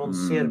bara, någon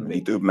ser mig.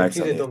 Lite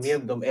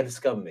uppmärksamhet. De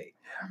älskar mig.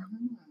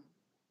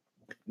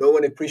 No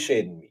one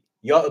appreciate me.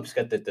 Jag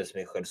uppskattar inte ens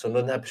mig själv. Så när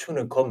den här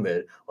personen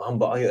kommer och han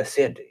bara, jag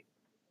ser dig.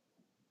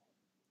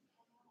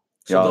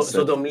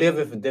 Så de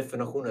lever för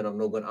definitionen av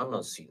någon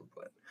annans syn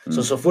på en.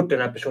 Så fort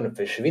den här personen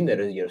försvinner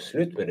och gör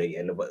slut med dig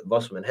eller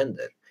vad som än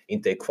händer,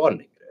 inte är kvar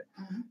längre.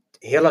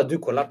 Hela du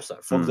kollapsar.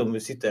 Folk de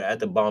sitter och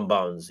äter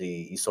bonbons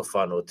i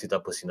soffan och tittar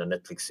på sina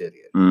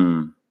Netflix-serier.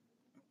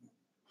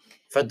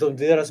 För att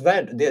deras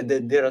värld.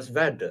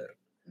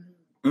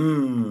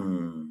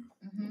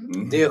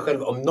 Det är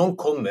själv, om någon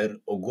kommer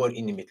och går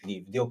in i mitt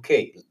liv, det är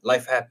okej.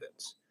 Life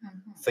happens.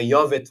 För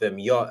jag vet vem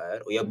jag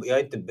är och jag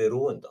är inte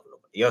beroende av någon.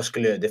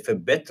 Det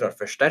förbättrar,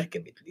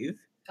 förstärker mitt liv.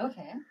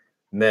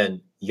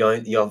 Men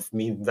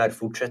min värld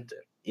fortsätter.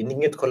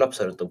 Inget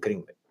kollapsar runt omkring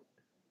mig.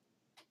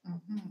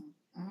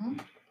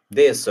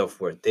 Det är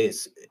self-worth, det är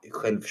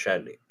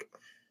självkärlek.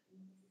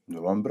 Det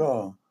var en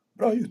bra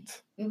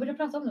ut. Vi borde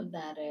prata om de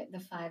där The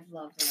 5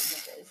 Love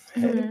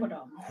Languages. På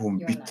dem. Hon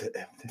bytte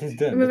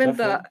ämne. Men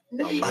vänta.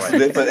 Alltså,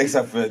 det är för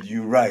exakt för att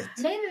you right.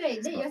 Nej.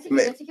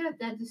 Jag tycker att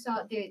det du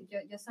sa,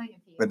 jag sa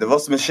ingenting. Men det var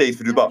som en tjej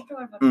för du bara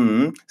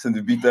sen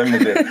du bytte ämne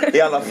det.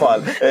 I alla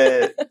fall.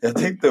 Jag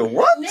tänkte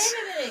what?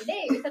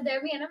 Nej. Utan det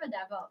jag menar med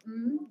det var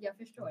jag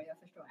förstår. I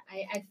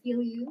feel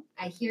you,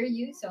 I hear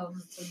you,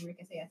 som du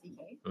brukar säga till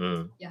dig.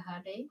 Jag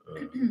hör dig.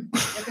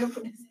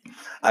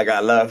 I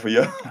got love for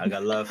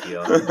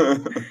you.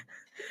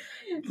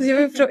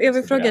 Jag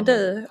vill fråga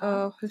dig,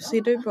 hur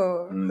ser du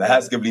på... Det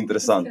här ska bli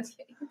intressant.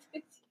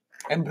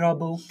 En bra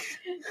bok.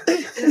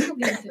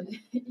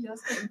 Jag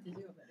ska inte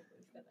göra det.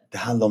 Det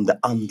handlar om det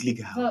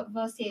andliga.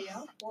 Vad ser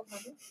jag på?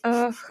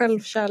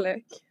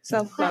 Självkärlek.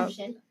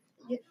 Self-love.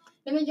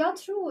 Nej, men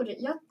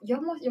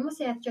jag måste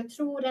säga att jag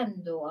tror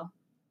ändå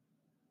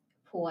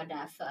på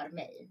det för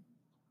mig.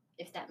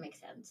 If that makes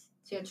sense.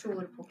 Så jag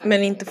tror på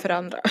men inte för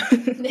andra.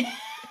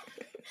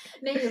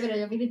 Nej,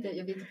 jag vill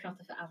inte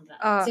prata för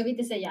andra. Så jag vill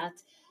inte säga att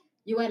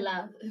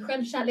Joella,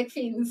 självkärlek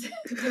finns.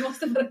 Du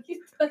måste bara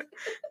hitta.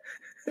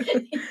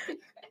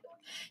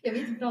 Jag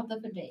vill inte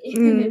prata för dig.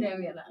 Det är det jag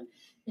menar.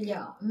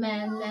 Ja,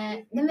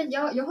 men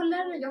jag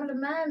håller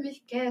med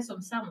mycket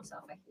som Sam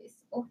sa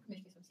faktiskt. Och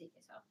mycket som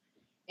Sike sa.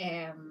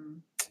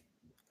 That's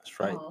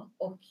right. Ja,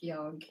 och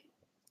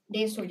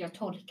det är så jag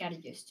tolkar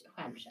just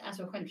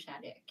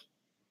självkärlek.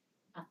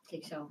 Att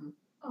liksom,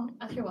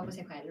 att jobba på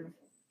sig själv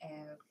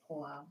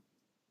på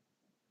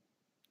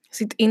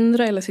sitt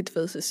inre eller sitt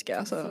fysiska?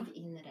 Alltså. Sitt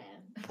inre.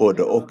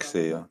 Både och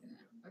säger jag.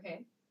 Okay.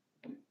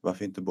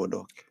 Varför inte både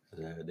och?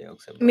 Det är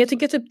också men jag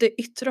tycker typ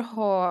det yttre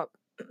har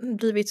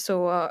blivit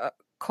så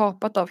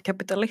kapat av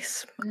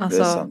kapitalism.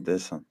 Alltså, det är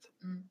sant.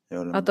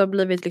 Att det har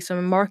blivit liksom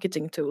en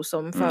marketing tool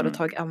som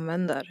företag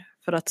använder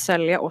för att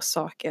sälja oss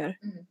saker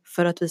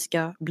för att vi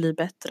ska bli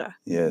bättre.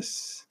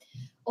 Yes.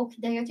 Och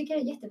det jag tycker är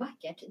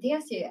jättevackert, det är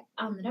att se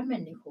andra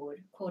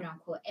människor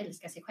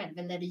älska sig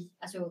själva. Eller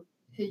alltså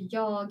hur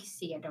jag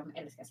ser dem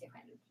älska sig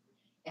själv.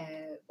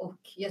 Och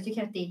jag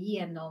tycker att det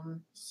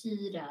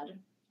genomsyrar,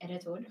 är det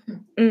ett ord?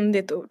 Det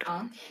är ett ord.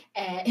 Ja.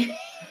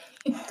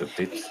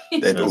 Duktigt.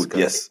 Det är ett ord,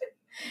 yes.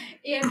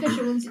 I en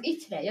persons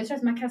yttre. Jag tror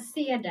att man kan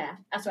se det.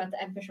 Alltså att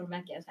en person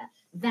verkar så här,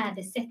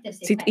 värdesätter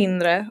sig Sitt själv.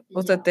 inre.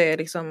 Och så att det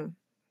liksom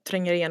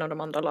tränger igenom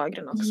de andra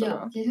lagren också.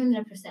 Ja, till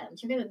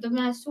 100%. De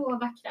är så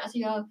vackra. Alltså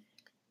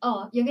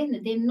jag vet inte.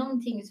 Det är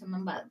någonting som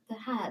man bara, det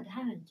här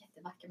är en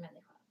jättevacker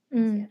människa.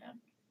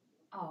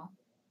 Ja.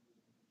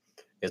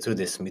 Jag tror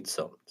det är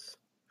smittsamt.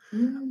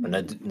 Och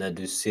när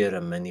du ser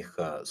en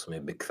människa som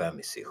är bekväm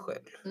i sig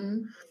själv.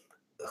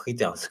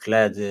 Skit i hans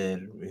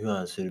kläder, hur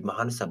han ser ut. Men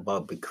han är så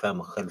bara bekväm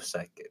och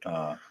självsäker.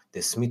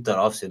 Det smittar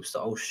av sig.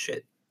 Oh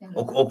shit.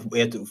 Och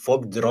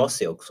folk drar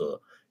sig också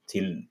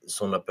till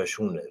sådana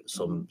personer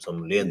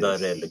som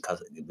ledare eller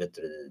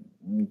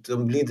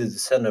de blir the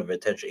center of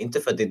attention. Inte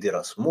för att det är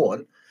deras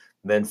mål,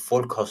 men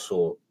folk har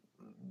så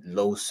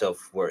low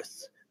self-worth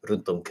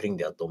runt omkring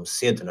det att de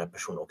ser den här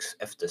personen och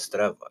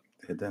eftersträvar.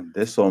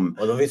 Det är som...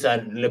 Och de vill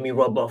säga, let me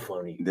rub off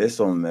on you. Det är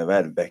som, vad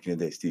är det back in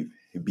the day, Steve?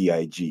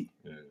 B.I.G.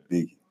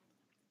 Big.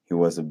 He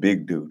was a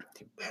big dude.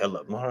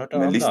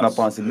 Men lyssna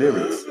på hans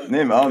lyrics.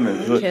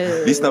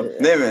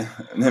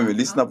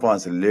 Lyssna på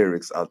hans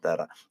lyrics, allt det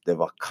här. Det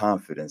var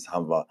confidence.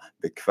 Han var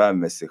bekväm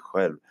med sig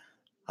själv.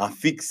 Han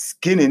fick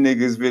skinny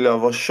niggas vilja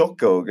vara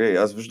tjocka och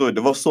grejer. Alltså förstår du,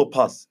 det var så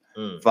pass.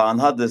 För han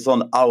hade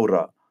sån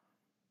aura.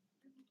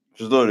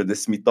 Förstår du, det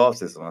smittar av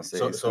sig som man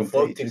säger. Så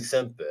folk till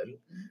exempel,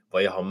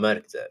 vad jag har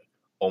märkt är,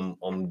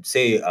 om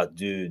säger att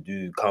du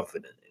är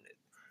confident in it.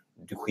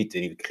 Du skiter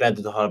i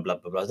kläder du har, bla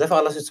bla bla. Därför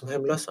alla ser ut som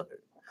hemlösa nu.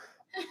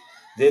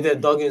 Det är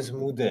dagens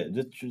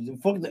mode.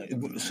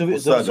 Så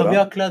vi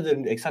har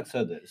kläder, exakt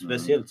söder,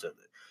 speciellt söder.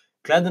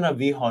 Kläderna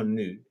vi har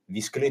nu,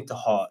 vi skulle inte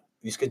ha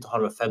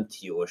dem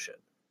 5-10 år sedan.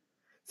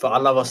 För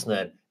alla var sån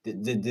här,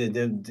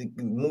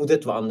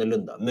 modet var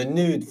annorlunda. Men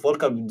nu,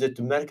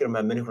 du märker de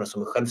här människorna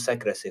som är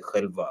självsäkra i sig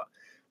själva.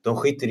 De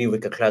skiter i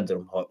vilka kläder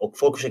de har. Och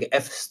folk försöker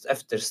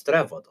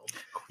eftersträva dem.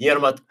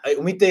 Genom att,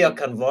 om inte jag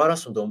kan vara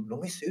som dem,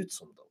 de vill se ut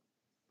som dem.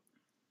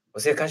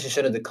 Och så jag kanske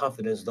känner the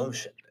confidence de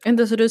känner.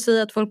 Inte så du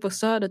säger att folk på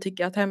söder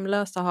tycker att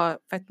hemlösa har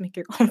fett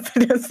mycket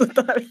confidence och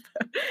därför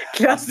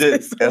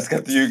klassiskt. Jag ska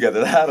inte ljuga,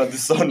 det här att du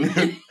sa nu.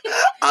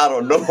 I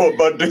don't know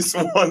about this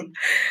one.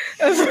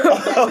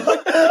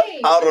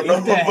 I don't know.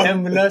 Inte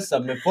hemlösa,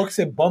 men folk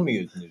ser bummy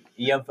ut nu.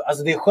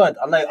 Alltså det är skönt,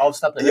 alla är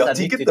avslappnade. Jag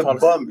tycker inte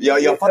bum.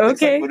 Jag fattar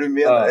exakt vad du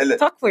menar. Eller,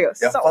 tack för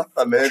just. Jag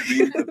fattar, men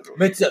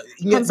du inte.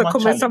 Han som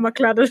kommer i samma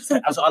kläder.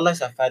 Alltså alla är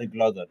så här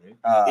färdigglada nu.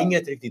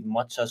 Inget riktigt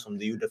matchar som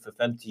det gjorde för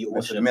 50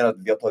 år sedan. Du menar att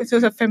vi har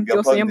tagit 50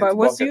 år sedan, jag bara,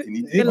 was you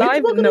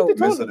alive? No.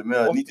 Men så du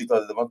menar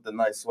 90-talet, det var inte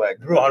nice swag.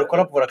 Bro, har du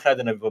kollat på våra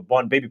kläder när vi var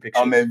barn, baby pictures?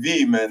 Ja,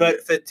 men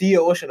För 10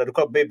 år sedan när du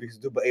kollade baby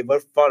pictures, du bara,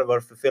 vad fan var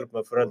det för fel på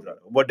mina föräldrar?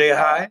 Var det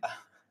här?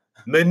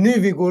 Men nu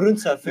vi går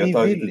runt så här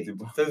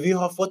frivilligt. För vi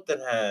har fått den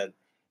här,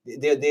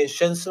 det är en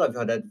känsla vi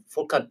har där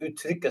folk kan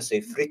uttrycka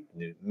sig fritt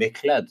nu med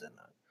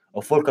kläderna.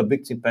 Och folk har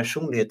byggt sin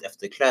personlighet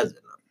efter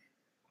kläderna.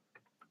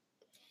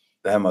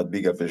 Det här med att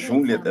bygga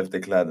personlighet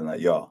efter kläderna,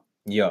 ja.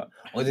 Ja,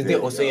 och det är det.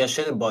 Och så jag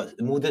känner bara,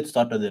 modet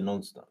startade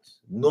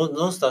någonstans.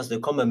 Någonstans det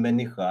kommer en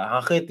människa,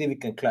 han skit i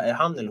vilken kläder,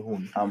 han eller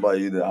hon. Han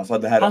sa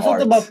det här är art. Han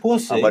satte bara på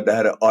sig. Han bara, det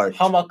här är art.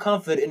 Han var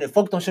confident.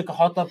 Folk de försöker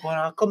hata på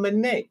honom, han kommer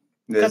nej.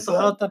 Kan inte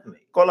hata på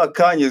mig. Kolla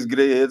Kanyes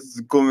grejer,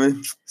 kommer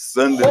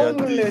sönder.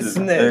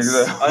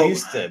 Homelessness. Ja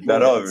just det.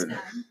 Där har vi.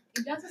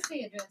 Ibland så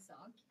säger du en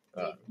sak.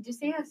 Du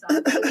säger en sak.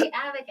 Det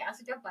är verkligen,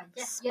 alltså jag bara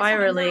yes.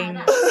 Spiraling.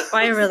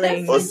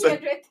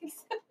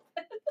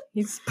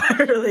 He's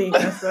spiraling.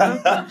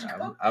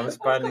 I was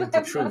spiraling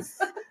to truth.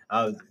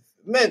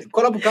 Men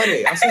kolla på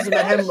Kanye.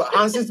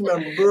 Han ser som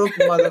en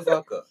broke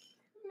motherfucker.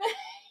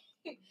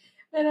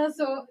 Men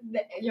alltså,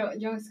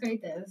 jag ska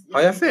inte ens...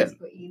 Har jag fel?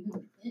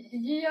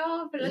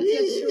 Ja, för att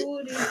jag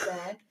tror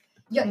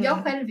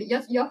inte...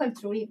 Jag själv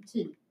tror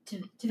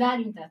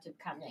tyvärr inte att typ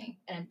Kanye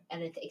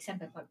är ett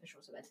exempel på en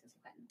person som älskar sig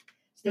själv.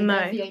 Så det är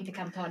därför jag inte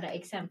kan ta det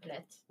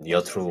exemplet.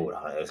 Jag tror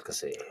han älskar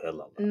sig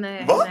hela.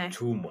 Nej.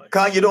 Too much.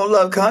 Kanye don't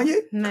love Kanye?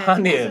 Nej.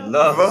 Kanye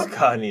loves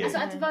Kanye. Alltså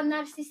att vara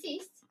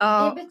narcissist,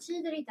 det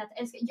betyder inte att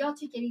älska. Jag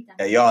tycker inte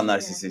att... Jag är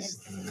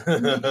narcissist.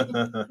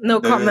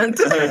 No comment.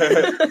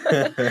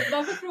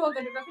 Varför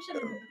frågar du? Varför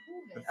känner du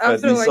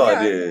behovet? För att vi sa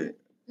det...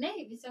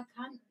 Nej, vi sa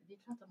Kanye.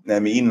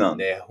 Nej, men innan.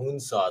 Nej,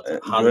 hon sa att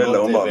han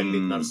var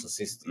väldigt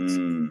narcissistisk.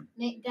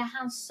 Nej, det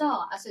han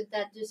sa, alltså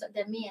det du sa,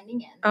 den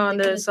meningen. Ja,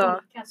 det du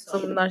sa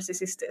som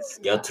narcissistisk.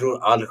 Jag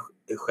tror all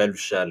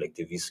självkärlek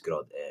till viss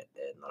grad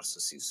är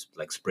narcissism,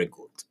 like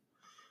sprinkled.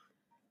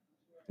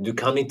 Du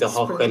kan inte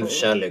ha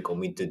självkärlek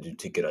om inte du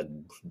tycker att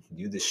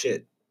you the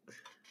shit.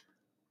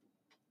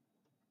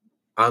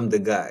 I'm the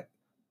guy.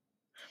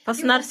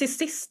 Fast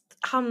narcissist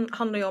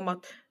handlar ju om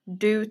att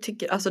du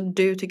tycker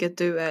att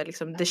du är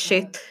liksom the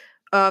shit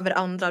över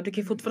andra. Du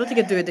kan fortfarande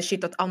tycka att du är the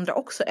shit, att andra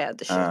också är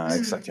the shit.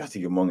 Exakt, jag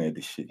tycker många är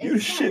the shit. You're the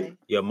shit.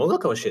 Ja, många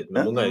kan vara shit,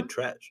 men många är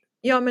trash.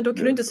 Ja, men då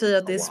kan du inte säga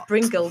att det är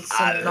sprinkled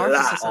som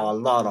narcissism.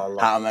 Allah.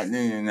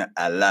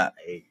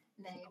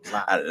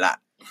 Alla.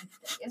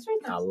 Jag tror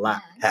inte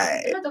Alla.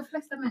 Hej. Jag tror att de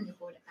flesta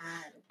människor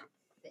är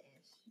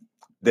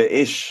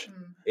The ish.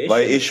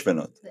 Vad är ish för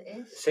något?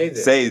 Säg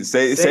det.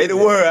 Say the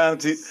word,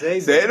 auntie.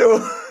 Say the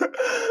word.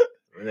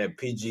 Det är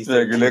PG.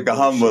 Försöker leka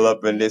humble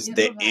up in this.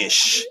 The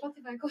ish.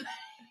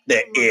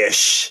 The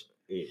ish.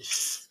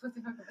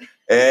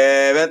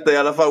 Vänta i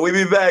alla fall. We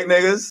be back,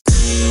 niggas.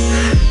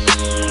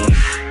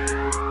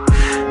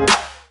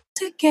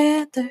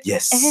 Together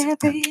Yes.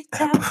 every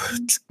time.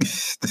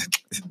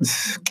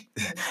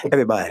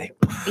 Everybody.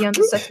 Jag har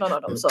inte sett någon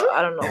av dem så I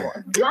don't know.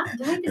 Va?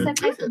 Du har inte sett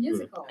High School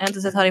Musical? Jag har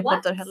inte sett Harry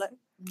Potter heller.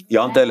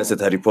 Jag har inte heller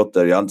sett Harry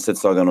Potter. Jag har inte sett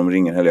Sagan om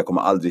ringen heller. Jag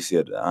kommer aldrig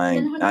se det. I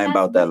ain't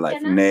about that life.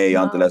 Nej, jag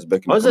har inte läst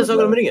böckerna. Har du sett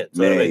Sagan om ringen?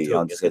 Nej, jag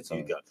har inte sett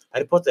Sagan.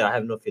 Harry Potter, I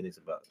have no feelings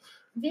about.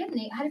 Vet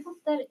ni, Harry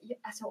Potter,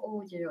 alltså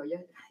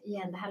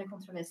igen, det här är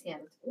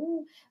kontroversiellt.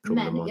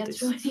 Men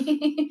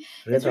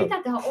jag tror inte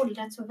att det har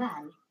åldrats så väl.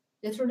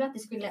 Jag trodde att det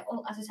skulle,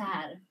 alltså så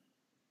här.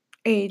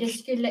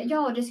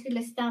 Det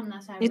skulle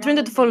stanna så här. Jag tror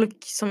inte att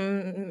folk som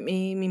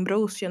i min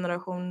brors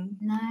generation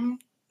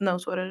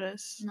knows what it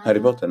is. Harry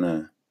Potter,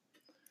 nej.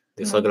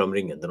 Det är Sagan om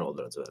ringen, den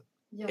åldern så väl.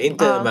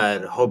 Inte de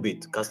här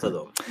Hobbit, kasta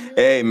dem.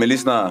 Ey, men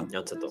lyssna. Jag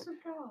har inte sett dem.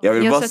 Jag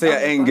vill bara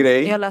säga en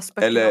grej. Jag läst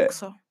böckerna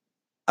också.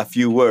 A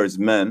few words,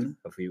 men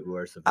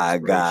I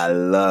got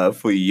love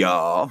for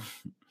y'all.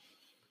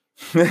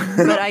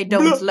 But I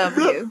don't love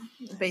you,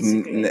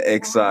 basically.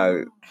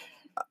 Exakt.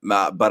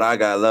 But I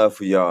got love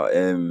for y'all.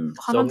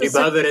 Så om ni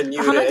behöver en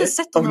njure. Han har inte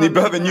sett om ni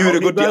behöver njure,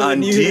 gå till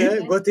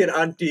auntie. Gå till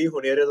auntie,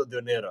 hon är redo att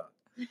donera.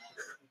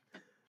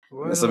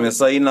 Men som jag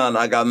sa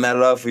innan, I got mad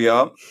love for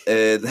y'all.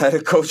 Det här är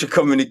Culture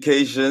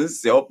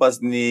Communications. Jag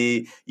hoppas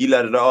ni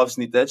gillade det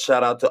avsnittet.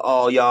 Shout out to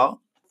all y'all.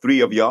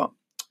 3 of y'all.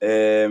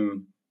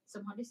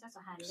 Som har lyssnat så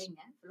här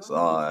länge.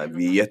 Så,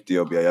 vi är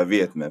jättejobbiga, jag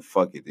vet, men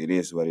fuck it. It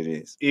is what it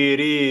is. It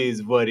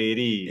is what it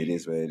is. It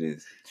is what it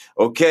is.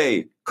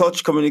 Okay,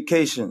 Culture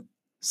Communication.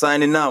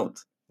 Signing out.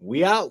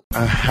 We out.